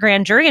start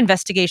grand jury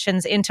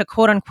investigations into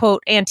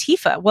quote-unquote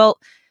Antifa. Well,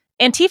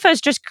 Antifa is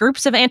just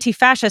groups of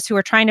anti-fascists who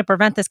are trying to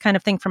prevent this kind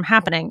of thing from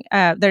happening.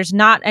 There's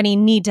not any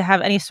need to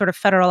have any sort of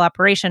federal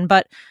operation.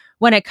 But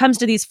when it comes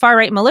to these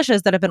far-right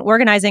militias that have been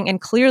organizing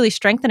and clearly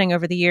strengthening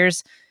over the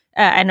years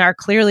and are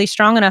clearly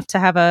strong enough to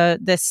have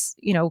this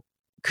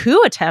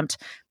coup attempt,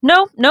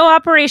 no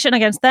operation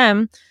against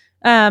them.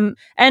 And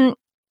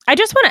I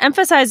just want to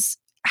emphasize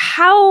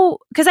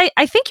because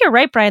I think you're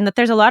right, Brian, that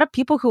there's a lot of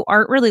people who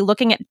aren't really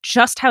looking at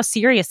just how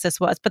serious this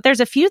was. But there's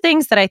a few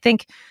things that I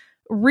think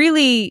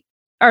really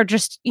are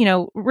just,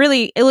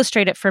 really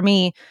illustrate it for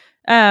me.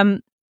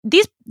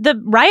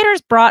 The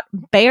rioters brought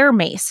bear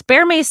mace.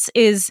 Bear mace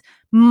is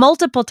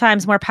multiple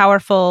times more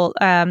powerful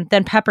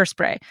than pepper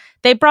spray.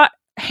 They brought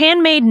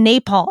handmade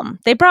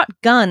napalm. They brought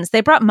guns.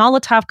 They brought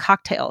Molotov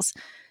cocktails.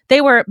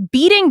 They were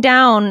beating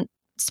down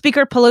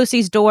Speaker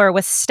Pelosi's door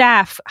with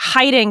staff,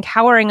 hiding,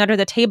 cowering under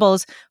the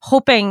tables,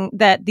 hoping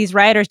that these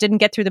rioters didn't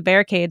get through the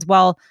barricades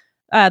while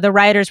the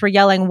rioters were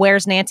yelling,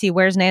 "Where's Nancy?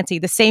 Where's Nancy?"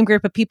 The same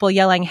group of people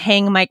yelling,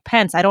 "Hang Mike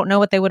Pence." I don't know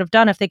what they would have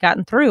done if they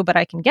gotten through, but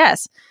I can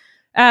guess.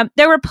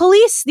 There were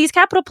these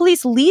Capitol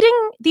Police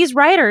leading these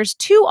rioters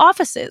to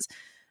offices.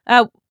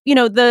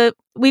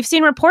 We've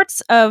seen reports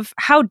of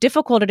how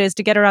difficult it is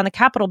to get around the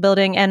Capitol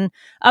building and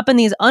up in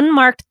these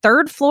unmarked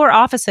third floor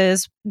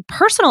offices,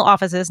 personal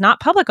offices,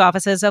 not public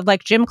offices of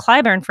like Jim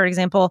Clyburn, for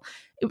example.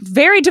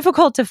 Very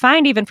difficult to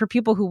find even for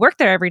people who work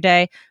there every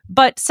day.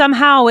 But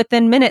somehow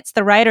within minutes,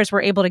 the rioters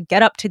were able to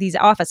get up to these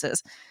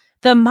offices.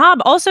 The mob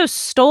also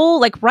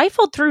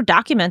rifled through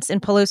documents in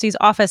Pelosi's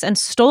office and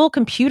stole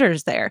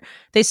computers there.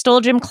 They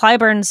stole Jim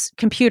Clyburn's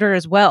computer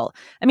as well.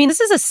 I mean,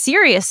 this is a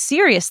serious,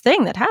 serious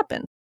thing that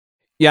happened.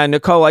 Yeah,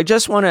 Nicole, I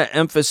just want to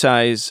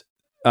emphasize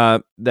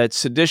that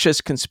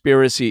seditious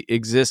conspiracy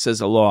exists as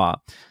a law.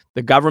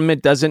 The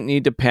government doesn't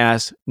need to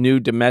pass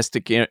new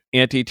domestic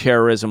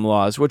anti-terrorism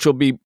laws, which will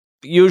be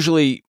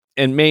usually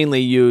and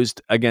mainly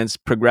used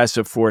against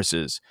progressive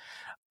forces.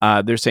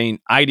 They're saying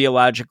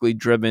ideologically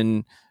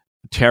driven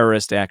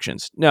terrorist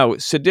actions. No,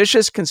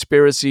 seditious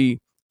conspiracy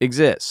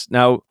exists.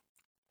 Now,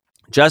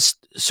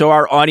 just so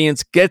our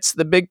audience gets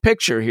the big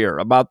picture here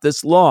about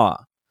this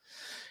law,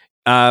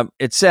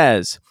 it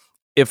says,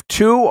 if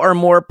two or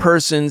more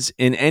persons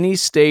in any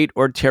state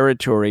or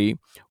territory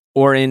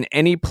or in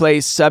any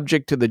place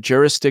subject to the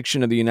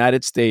jurisdiction of the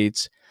United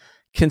States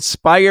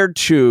conspire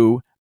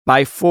to,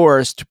 by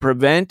force, to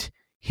prevent,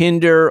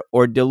 hinder,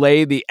 or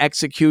delay the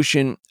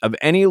execution of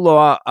any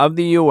law of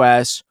the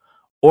U.S.,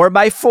 or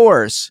by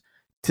force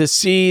to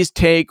seize,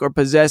 take, or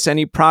possess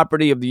any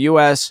property of the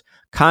U.S.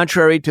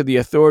 contrary to the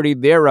authority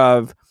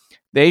thereof,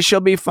 they shall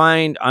be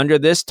fined under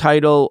this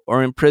title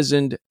or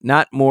imprisoned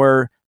not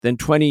more than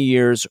 20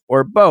 years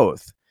or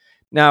both.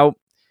 Now,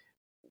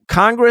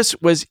 Congress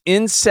was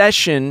in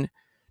session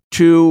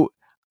to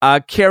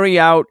carry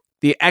out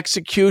the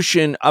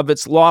execution of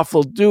its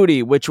lawful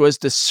duty, which was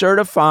to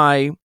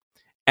certify,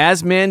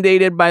 as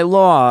mandated by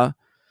law,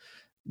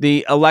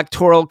 the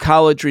Electoral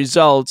College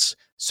results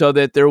so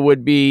that there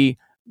would be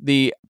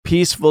the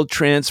peaceful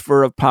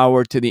transfer of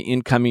power to the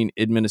incoming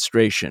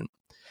administration.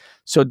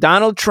 So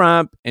Donald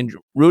Trump and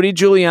Rudy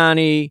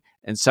Giuliani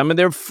and some of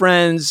their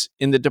friends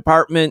in the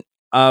Department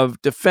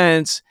of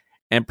Defense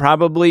and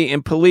probably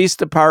in police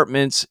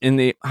departments in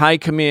the high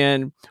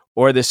command,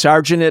 or the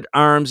sergeant at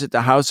arms at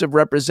the House of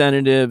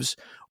Representatives,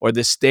 or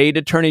the state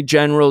attorney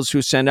generals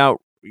who send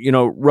out,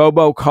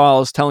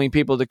 robocalls telling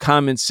people to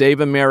come and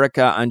save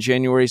America on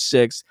January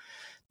 6th.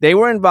 They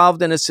were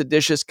involved in a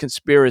seditious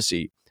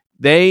conspiracy.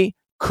 They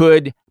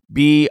could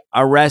be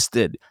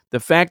arrested.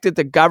 The fact that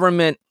the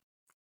government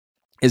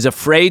is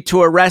afraid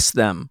to arrest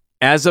them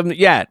as of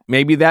yet,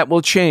 maybe that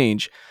will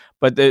change.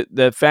 But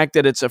the fact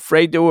that it's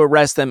afraid to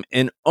arrest them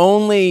and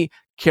only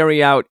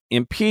carry out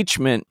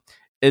impeachment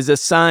is a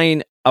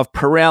sign of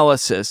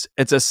paralysis.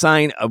 It's a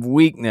sign of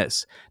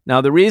weakness.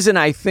 Now, the reason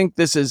I think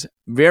this is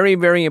very,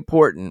 very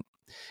important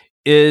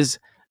is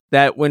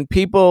that when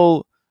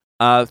people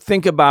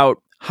think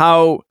about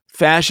how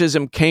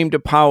fascism came to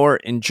power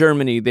in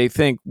Germany, they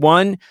think,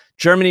 one,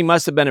 Germany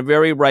must have been a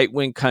very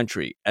right-wing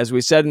country. As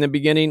we said in the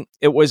beginning,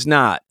 it was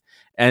not.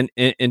 And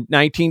in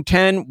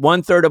 1910,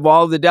 1/3 of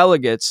all the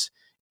delegates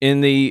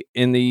in the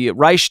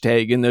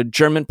Reichstag, in the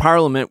German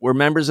parliament, were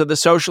members of the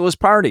Socialist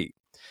Party.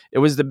 It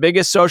was the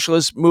biggest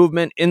socialist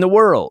movement in the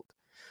world.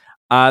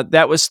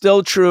 That was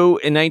still true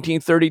in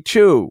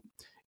 1932.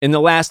 In the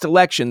last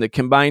election, the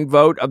combined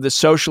vote of the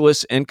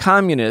Socialists and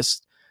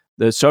Communists,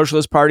 the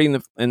Socialist Party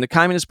and the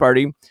Communist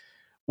Party,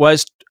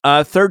 was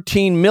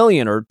 13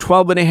 million or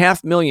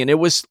 12.5 million. It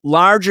was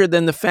larger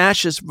than the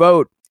fascist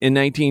vote in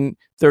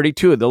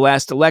 1932, the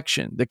last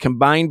election. The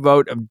combined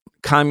vote of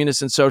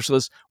communists and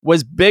socialists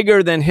was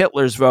bigger than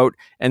Hitler's vote,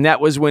 and that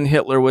was when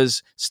Hitler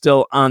was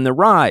still on the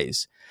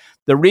rise.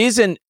 The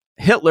reason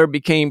Hitler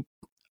became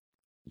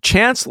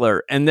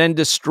chancellor and then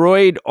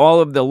destroyed all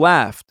of the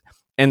left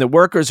and the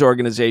workers'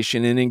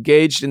 organization and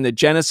engaged in the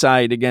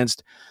genocide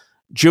against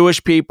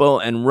Jewish people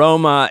and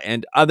Roma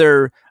and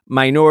other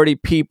minority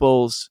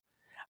peoples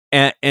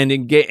and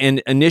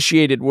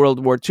initiated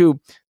World War II,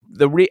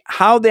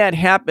 how that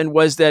happened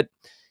was that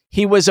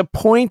he was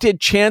appointed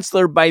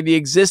chancellor by the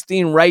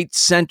existing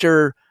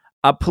right-center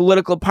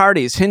political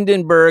parties.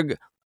 Hindenburg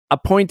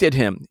appointed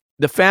him.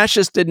 The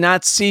fascists did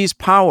not seize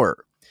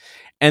power.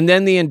 And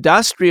then the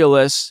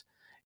industrialists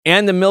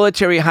and the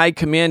military high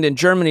command in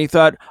Germany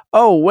thought,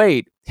 oh,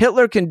 wait,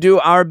 Hitler can do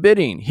our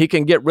bidding. He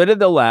can get rid of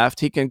the left.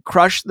 He can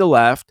crush the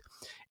left.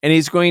 And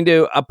he's going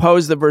to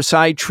oppose the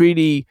Versailles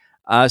Treaty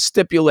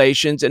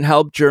stipulations and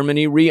help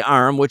Germany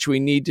rearm, which we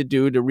need to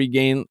do to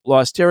regain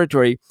lost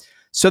territory.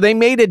 So they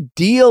made a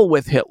deal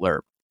with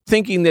Hitler,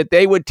 thinking that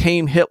they would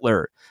tame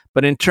Hitler.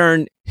 But in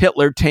turn,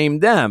 Hitler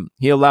tamed them.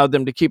 He allowed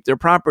them to keep their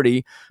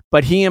property,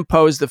 but he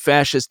imposed the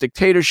fascist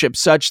dictatorship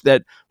such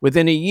that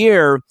within a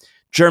year,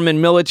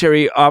 German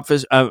military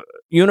office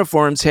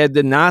uniforms had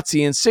the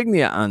Nazi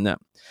insignia on them.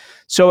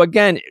 So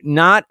again,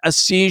 not a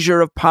seizure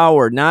of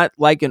power, not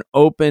like an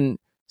open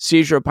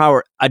seizure of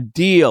power, a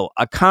deal,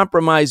 a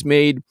compromise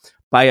made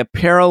by a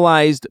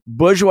paralyzed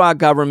bourgeois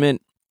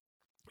government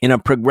in a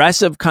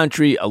progressive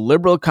country, a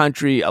liberal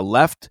country, a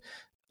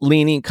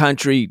left-leaning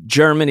country,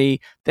 Germany.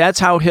 That's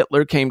how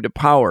Hitler came to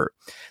power.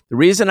 The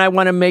reason I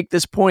want to make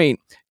this point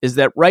is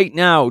that right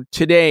now,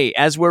 today,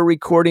 as we're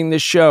recording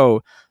this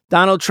show,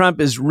 Donald Trump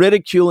is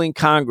ridiculing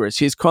Congress.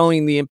 He's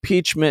calling the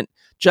impeachment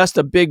just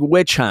a big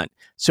witch hunt.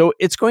 So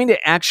it's going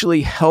to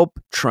actually help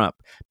Trump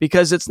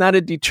because it's not a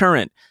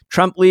deterrent.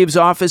 Trump leaves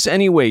office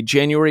anyway,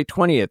 January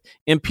 20th.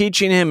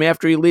 Impeaching him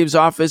after he leaves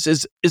office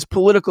is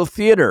political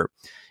theater.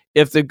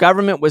 If the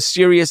government was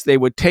serious, they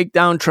would take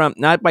down Trump,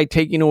 not by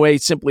taking away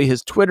simply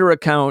his Twitter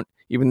account,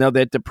 even though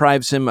that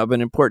deprives him of an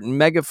important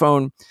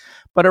megaphone,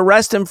 but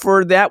arrest him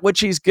for that which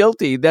he's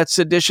guilty, that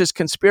seditious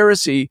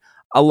conspiracy,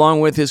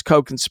 along with his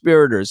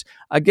co-conspirators.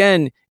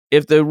 Again,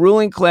 if the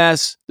ruling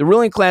class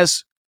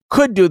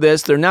could do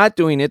this, they're not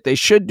doing it. They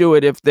should do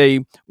it if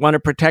they want to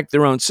protect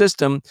their own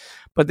system.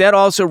 But that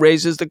also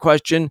raises the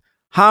question,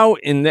 how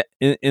in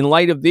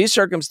light of these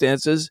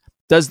circumstances,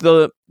 does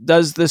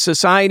the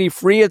society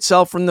free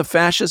itself from the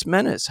fascist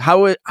menace?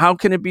 How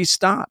can it be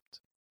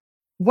stopped?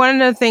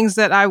 One of the things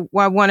that I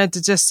wanted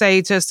to just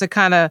say, just to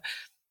kind of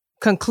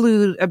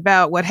conclude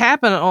about what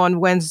happened on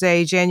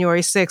Wednesday,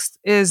 January 6th,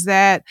 is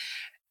that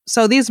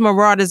so these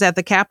marauders at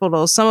the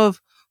Capitol, some of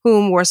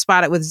whom were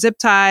spotted with zip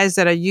ties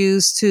that are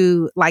used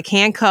to like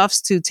handcuffs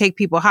to take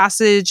people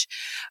hostage.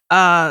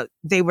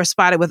 They were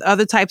spotted with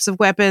other types of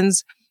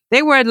weapons.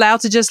 They were allowed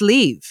to just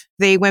leave.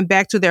 They went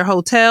back to their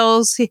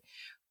hotels,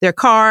 their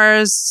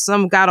cars.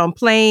 Some got on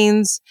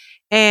planes,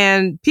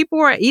 and people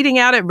were eating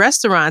out at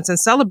restaurants and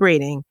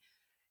celebrating.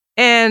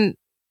 And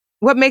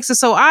what makes it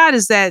so odd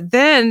is that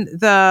then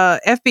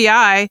the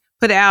FBI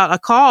put out a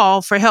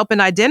call for help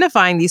in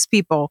identifying these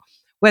people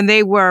when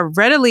they were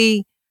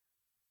readily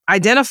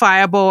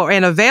identifiable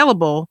and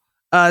available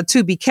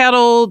to be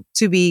kettled,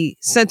 to be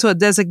sent to a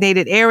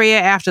designated area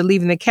after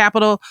leaving the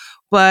Capitol,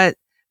 but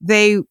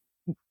they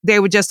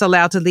were just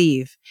allowed to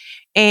leave.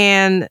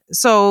 And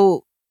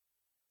so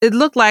it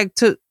looked like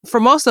for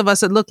most of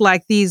us, it looked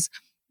like these,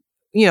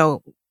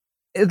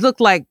 it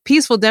looked like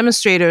peaceful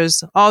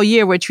demonstrators all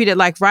year were treated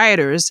like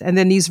rioters, and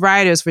then these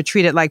rioters were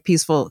treated like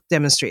peaceful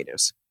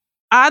demonstrators.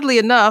 Oddly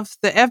enough,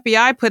 the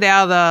FBI put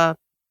out a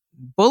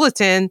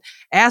bulletin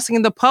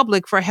asking the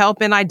public for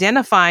help in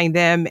identifying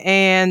them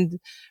and,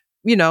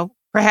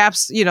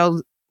 perhaps,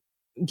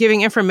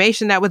 giving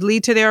information that would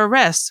lead to their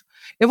arrest.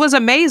 It was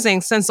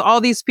amazing since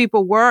all these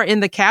people were in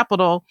the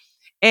Capitol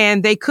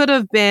and they could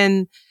have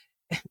been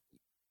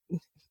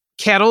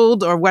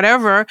kettled or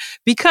whatever,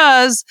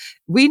 because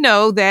we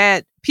know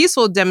that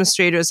peaceful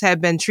demonstrators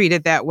have been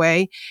treated that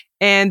way.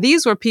 And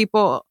these were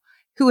people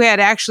who had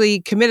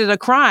actually committed a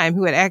crime,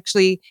 who had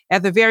actually,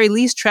 at the very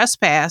least,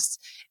 trespassed.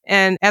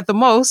 And at the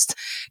most,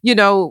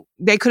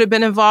 they could have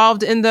been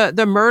involved in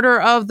the murder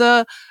of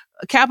the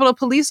Capitol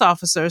police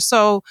officer.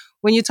 So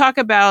when you talk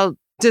about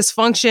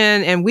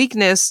dysfunction and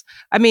weakness,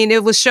 I mean,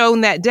 it was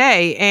shown that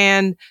day.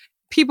 And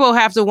people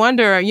have to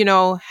wonder,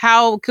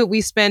 how could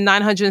we spend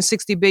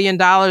 $960 billion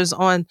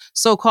on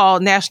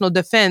so-called national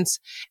defense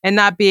and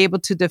not be able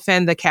to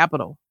defend the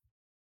Capitol?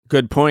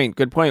 Good point.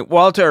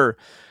 Walter,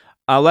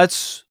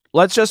 let's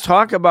let's just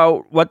talk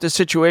about what the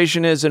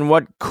situation is and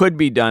what could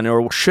be done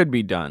or should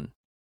be done.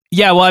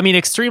 Yeah, well, I mean,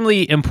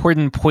 extremely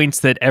important points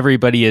that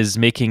everybody is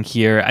making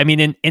here. I mean,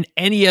 in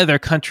any other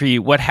country,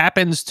 what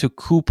happens to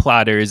coup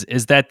plotters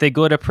is that they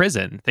go to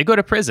prison. They go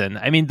to prison.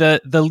 I mean, the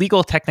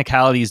legal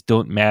technicalities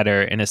don't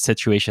matter in a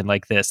situation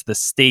like this. The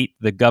state,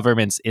 the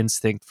government's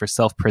instinct for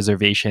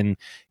self-preservation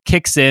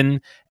kicks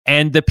in,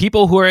 and the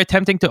people who are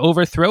attempting to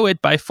overthrow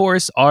it by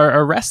force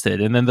are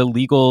arrested. And then the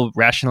legal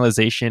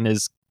rationalization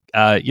is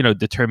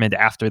determined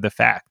after the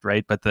fact,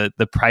 right? But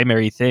the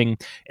primary thing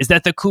is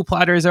that the coup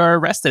plotters are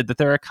arrested, that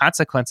there are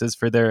consequences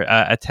for their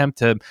attempt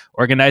to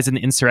organize an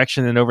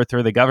insurrection and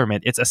overthrow the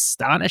government. It's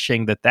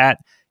astonishing that that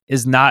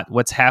is not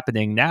what's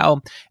happening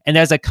now. And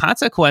as a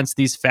consequence,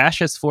 these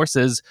fascist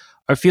forces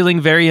are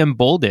feeling very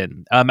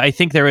emboldened. I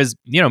think there is,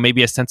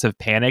 maybe a sense of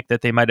panic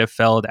that they might have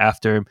felt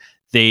after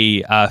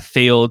they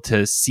failed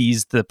to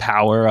seize the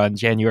power on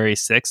January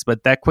 6th,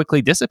 but that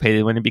quickly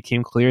dissipated when it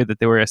became clear that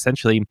they were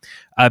essentially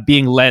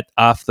being let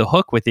off the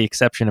hook, with the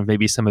exception of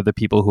maybe some of the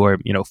people who are,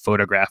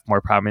 photographed more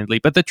prominently.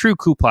 But the true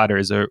coup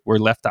plotters were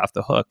left off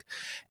the hook.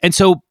 And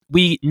so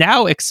we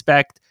now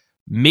expect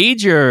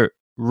major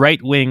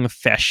right-wing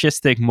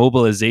fascistic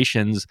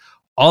mobilizations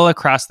all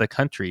across the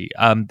country.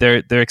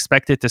 They're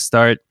expected to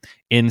start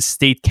in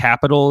state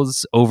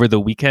capitals over the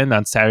weekend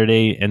on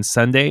Saturday and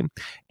Sunday.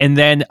 And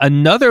then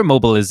another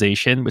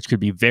mobilization, which could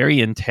be very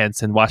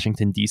intense in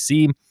Washington,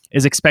 D.C.,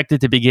 is expected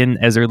to begin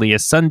as early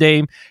as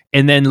Sunday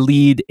and then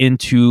lead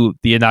into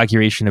the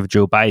inauguration of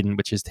Joe Biden,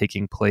 which is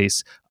taking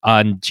place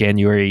on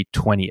January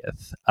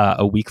 20th,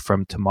 a week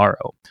from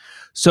tomorrow.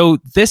 So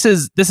this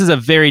is a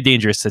very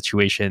dangerous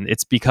situation.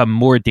 It's become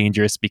more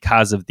dangerous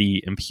because of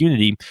the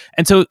impunity.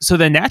 And so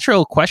the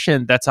natural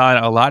question that's on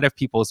a lot of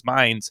people's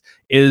minds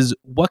is,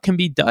 what can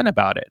be done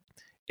about it?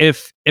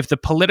 If the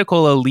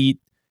political elite,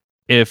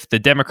 if the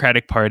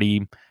Democratic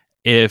Party,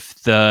 if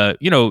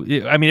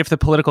the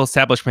political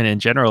establishment in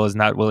general is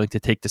not willing to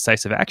take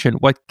decisive action,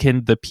 what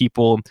can the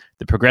people,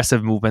 the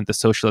progressive movement, the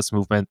socialist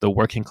movement, the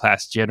working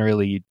class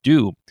generally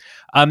do?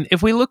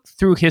 If we look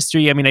through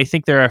history, I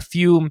think there are a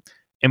few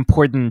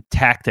important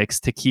tactics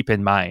to keep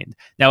in mind.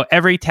 Now,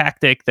 every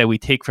tactic that we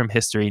take from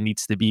history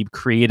needs to be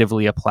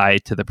creatively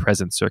applied to the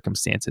present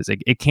circumstances.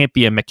 It can't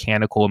be a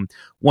mechanical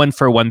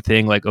one-for-one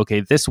thing like, okay,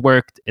 this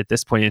worked at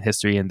this point in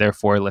history, and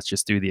therefore let's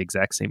just do the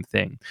exact same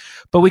thing.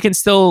 But we can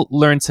still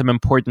learn some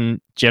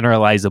important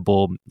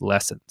generalizable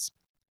lessons.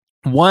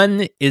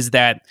 One is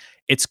that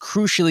it's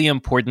crucially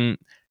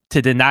important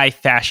to deny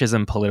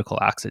fascism political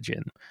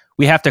oxygen.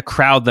 We have to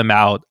crowd them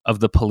out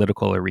of the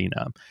political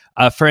arena.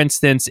 For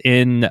instance,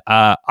 in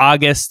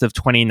August of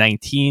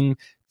 2019,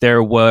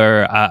 there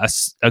were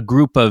a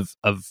group of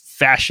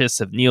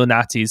fascists, of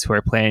neo-Nazis who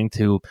are planning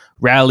to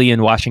rally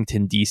in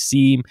Washington,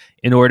 D.C.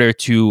 in order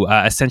to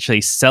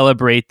essentially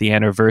celebrate the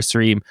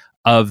anniversary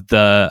of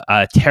the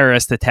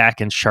terrorist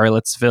attack in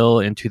Charlottesville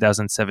in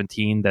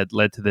 2017 that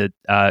led to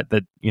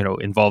that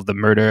involved the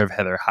murder of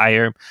Heather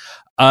Heyer.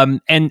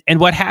 And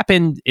what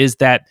happened is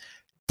that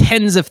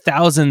tens of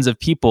thousands of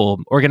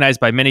people, organized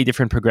by many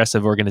different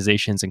progressive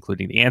organizations,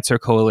 including the Answer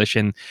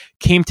Coalition,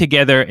 came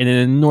together in an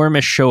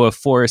enormous show of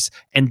force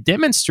and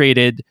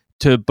demonstrated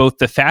to both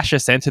the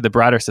fascists and to the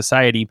broader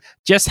society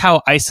just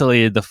how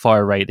isolated the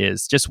far right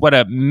is, just what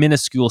a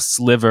minuscule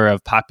sliver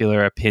of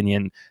popular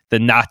opinion the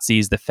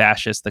Nazis, the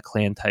fascists, the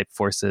Klan-type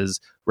forces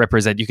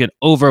represent. You can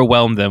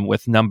overwhelm them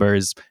with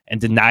numbers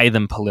and deny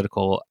them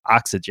political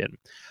oxygen.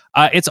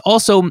 It's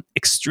also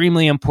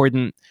extremely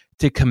important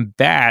to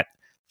combat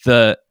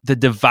the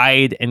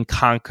divide and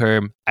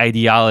conquer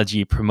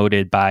ideology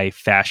promoted by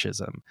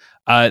fascism.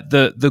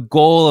 The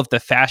goal of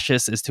the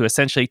fascists is to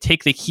essentially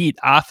take the heat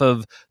off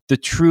of the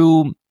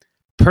true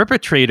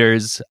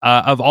perpetrators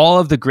of all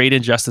of the great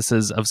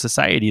injustices of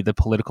society, the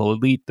political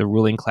elite, the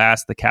ruling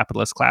class, the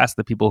capitalist class,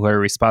 the people who are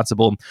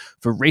responsible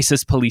for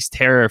racist police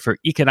terror, for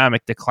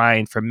economic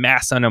decline, for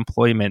mass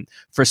unemployment,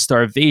 for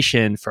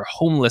starvation, for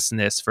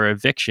homelessness, for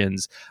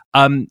evictions.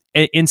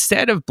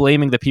 Instead of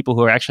blaming the people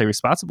who are actually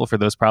responsible for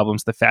those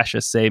problems, the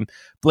fascists say,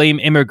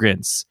 blame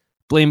immigrants,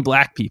 blame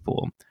Black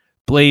people,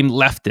 blame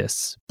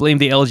leftists, blame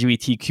the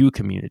LGBTQ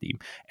community.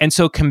 And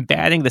so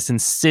combating this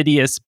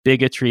insidious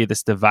bigotry,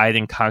 this divide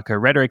and conquer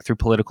rhetoric through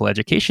political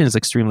education is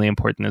extremely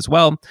important as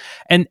well.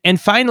 And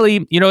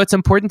finally, it's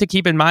important to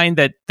keep in mind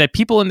that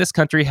people in this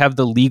country have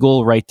the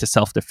legal right to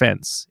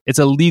self-defense. It's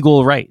a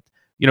legal right.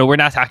 We're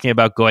not talking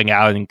about going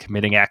out and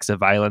committing acts of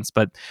violence,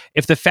 but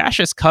if the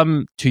fascists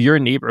come to your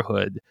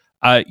neighborhood,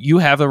 you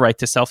have a right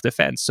to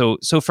self-defense.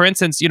 So for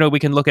instance, we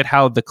can look at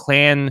how the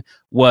Klan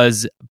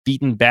was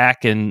beaten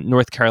back in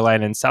North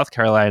Carolina and South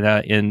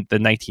Carolina in the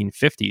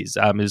 1950s.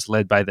 It was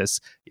led by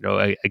this,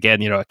 a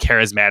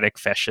charismatic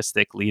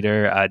fascistic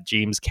leader,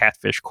 James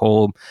Catfish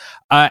Cole.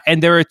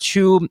 And there are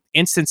two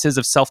instances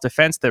of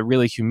self-defense that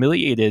really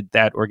humiliated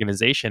that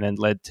organization and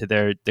led to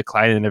their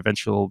decline and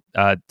eventual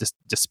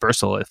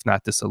dispersal, if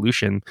not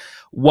dissolution.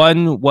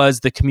 One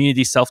was the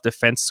community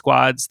self-defense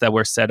squads that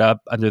were set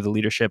up under the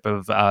leadership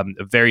of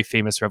a very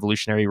famous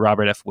revolutionary,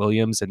 Robert F.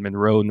 Williams in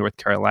Monroe, North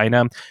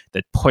Carolina,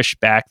 that pushed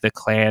back the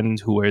Klan,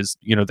 who was,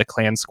 the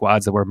Klan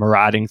squads that were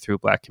marauding through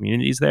Black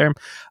communities there.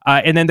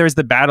 And then there's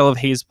the Battle of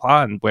Hayes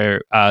Pond,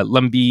 where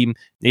Lumbee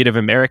Native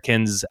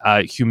Americans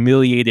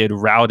humiliated,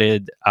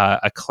 routed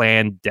a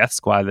Klan death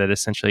squad that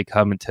essentially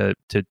come to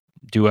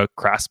do a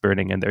cross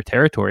burning in their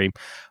territory.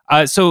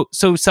 So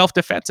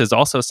self-defense is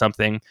also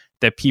something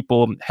that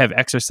people have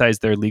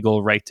exercised their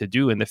legal right to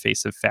do in the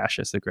face of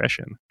fascist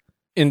aggression.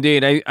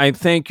 Indeed. I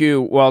thank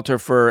you, Walter,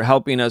 for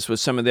helping us with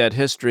some of that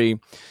history.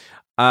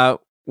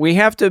 We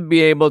have to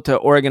be able to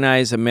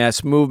organize a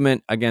mass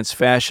movement against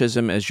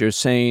fascism. As you're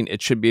saying,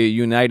 it should be a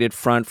united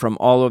front from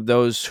all of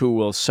those who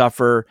will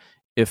suffer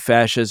if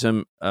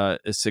fascism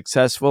is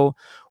successful.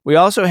 We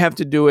also have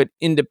to do it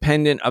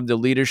independent of the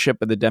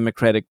leadership of the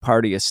Democratic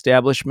Party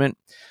establishment.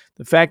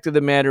 The fact of the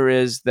matter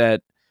is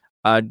that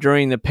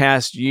during the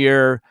past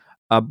year,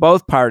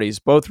 both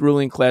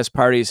ruling class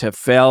parties have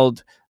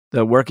failed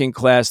the working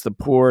class, the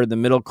poor, the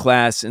middle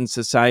class in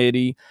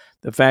society.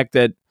 The fact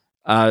that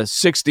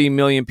 60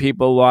 million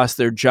people lost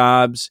their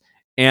jobs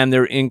and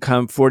their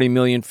income, 40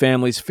 million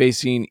families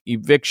facing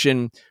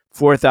eviction,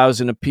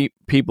 4,000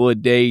 people a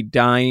day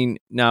dying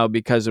now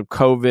because of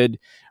COVID,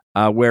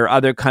 where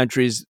other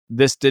countries,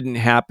 this didn't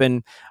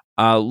happen,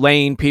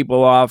 laying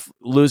people off,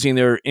 losing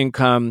their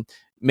income,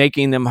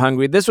 making them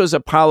hungry. This was a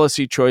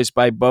policy choice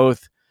by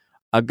both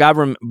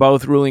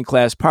ruling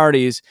class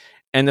parties,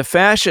 and the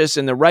fascists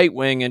and the right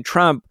wing and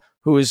Trump,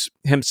 who is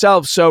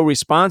himself so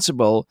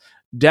responsible,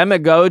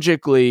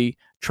 demagogically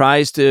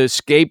tries to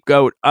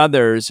scapegoat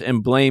others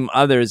and blame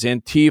others,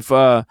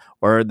 Antifa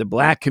or the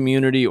Black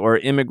community or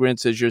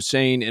immigrants, as you're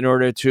saying, in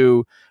order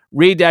to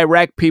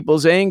redirect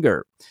people's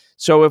anger.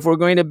 So if we're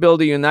going to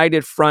build a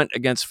united front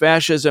against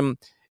fascism,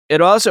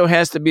 it also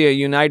has to be a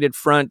united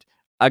front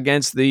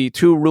against the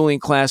two ruling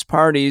class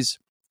parties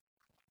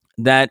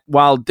that,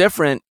 while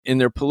different in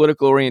their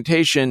political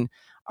orientation,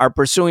 are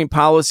pursuing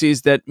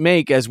policies that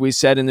make, as we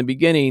said in the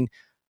beginning,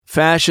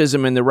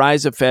 fascism and the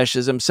rise of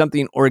fascism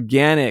something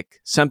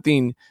organic,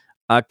 something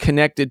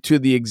connected to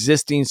the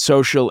existing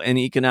social and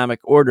economic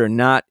order,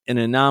 not an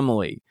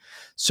anomaly.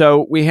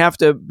 So we have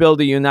to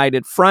build a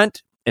united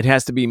front. It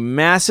has to be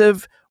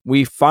massive.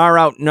 We far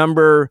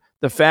outnumber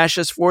the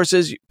fascist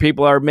forces.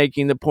 People are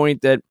making the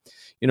point that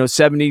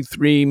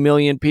 73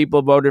 million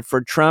people voted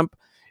for Trump,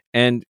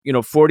 and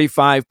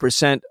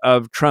 45%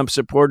 of Trump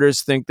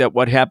supporters think that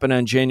what happened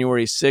on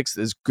January 6th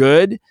is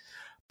good.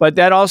 But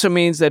that also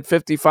means that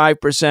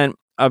 55%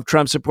 of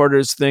Trump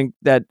supporters think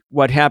that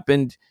what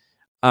happened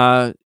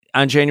on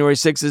January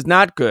 6th is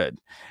not good.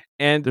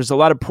 And there's a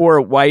lot of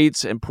poor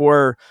whites and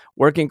poor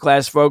working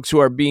class folks who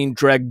are being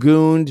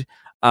dragooned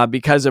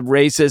because of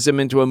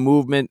racism into a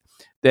movement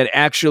that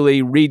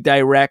actually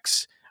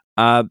redirects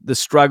the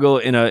struggle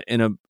in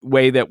a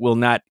way that will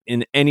not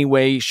in any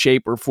way,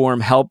 shape, or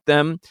form help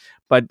them,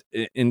 but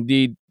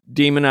indeed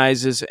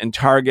demonizes and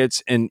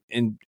targets and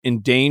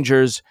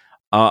endangers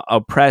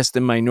oppressed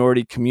and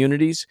minority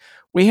communities.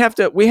 We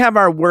have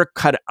our work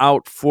cut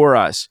out for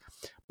us.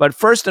 But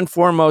first and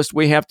foremost,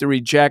 we have to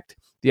reject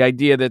the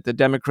idea that the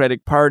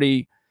Democratic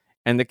Party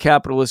and the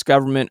capitalist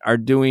government are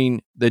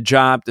doing the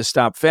job to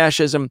stop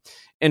fascism.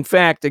 In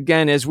fact,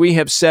 again, as we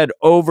have said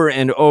over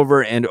and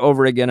over and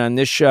over again on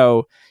this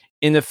show,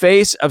 in the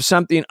face of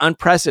something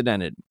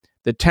unprecedented,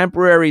 the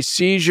temporary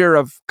seizure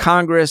of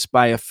Congress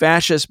by a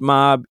fascist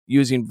mob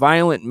using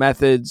violent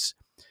methods,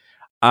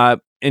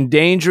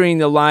 endangering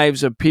the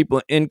lives of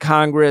people in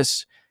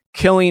Congress,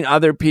 killing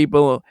other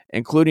people,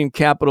 including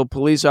Capitol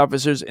Police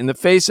officers. In the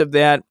face of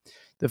that,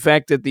 the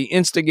fact that the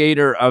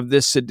instigator of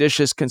this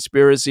seditious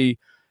conspiracy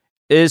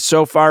is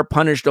so far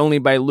punished only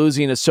by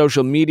losing a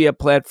social media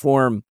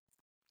platform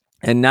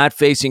and not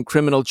facing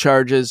criminal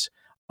charges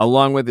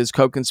along with his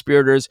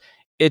co-conspirators,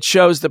 it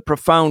shows the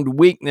profound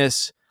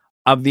weakness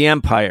of the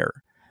empire.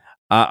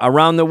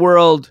 Around the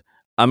world,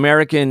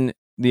 the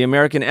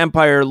American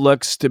empire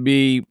looks to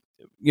be,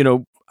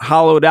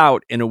 hollowed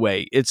out in a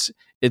way. Its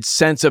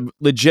sense of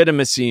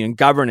legitimacy and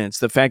governance,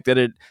 the fact that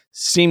it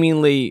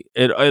seemingly,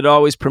 it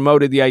always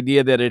promoted the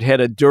idea that it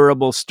had a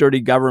durable,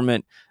 sturdy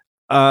government,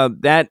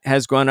 that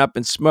has gone up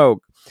in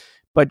smoke.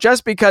 But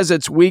just because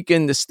it's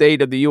weakened the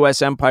state of the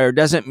U.S. empire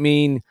doesn't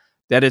mean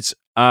that it's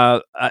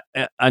a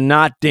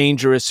not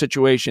dangerous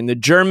situation. The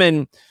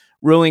German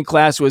ruling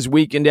class was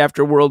weakened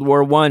after World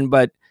War I,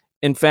 but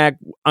in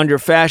fact, under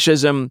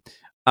fascism,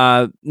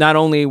 not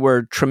only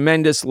were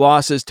tremendous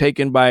losses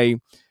taken by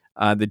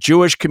the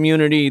Jewish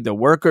community, the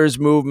workers'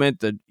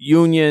 movement, the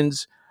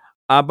unions,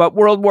 but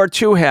World War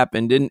II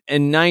happened,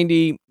 and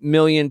 90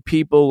 million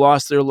people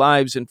lost their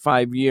lives in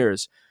 5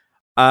 years.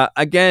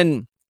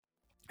 Again,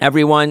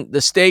 everyone,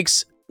 the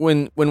stakes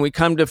when we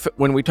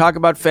talk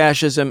about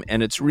fascism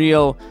and it's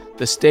real,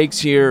 the stakes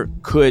here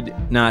could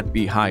not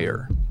be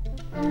higher.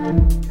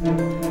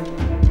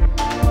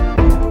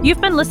 You've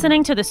been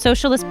listening to the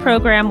Socialist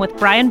Program with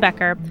Brian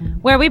Becker,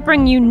 where we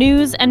bring you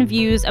news and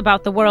views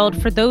about the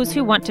world for those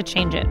who want to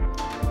change it.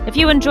 If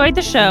you enjoyed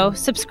the show,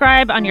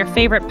 subscribe on your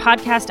favorite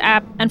podcast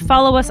app and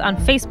follow us on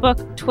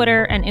Facebook,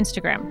 Twitter, and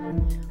Instagram.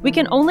 We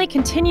can only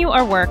continue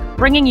our work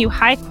bringing you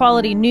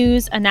high-quality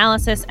news,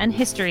 analysis, and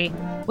history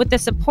with the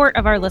support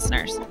of our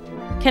listeners.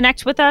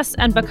 Connect with us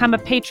and become a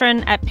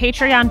patron at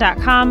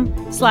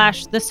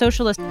patreon.com/The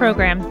Socialist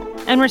Program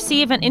and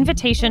receive an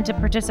invitation to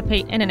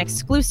participate in an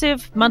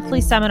exclusive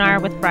monthly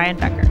seminar with Brian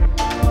Becker.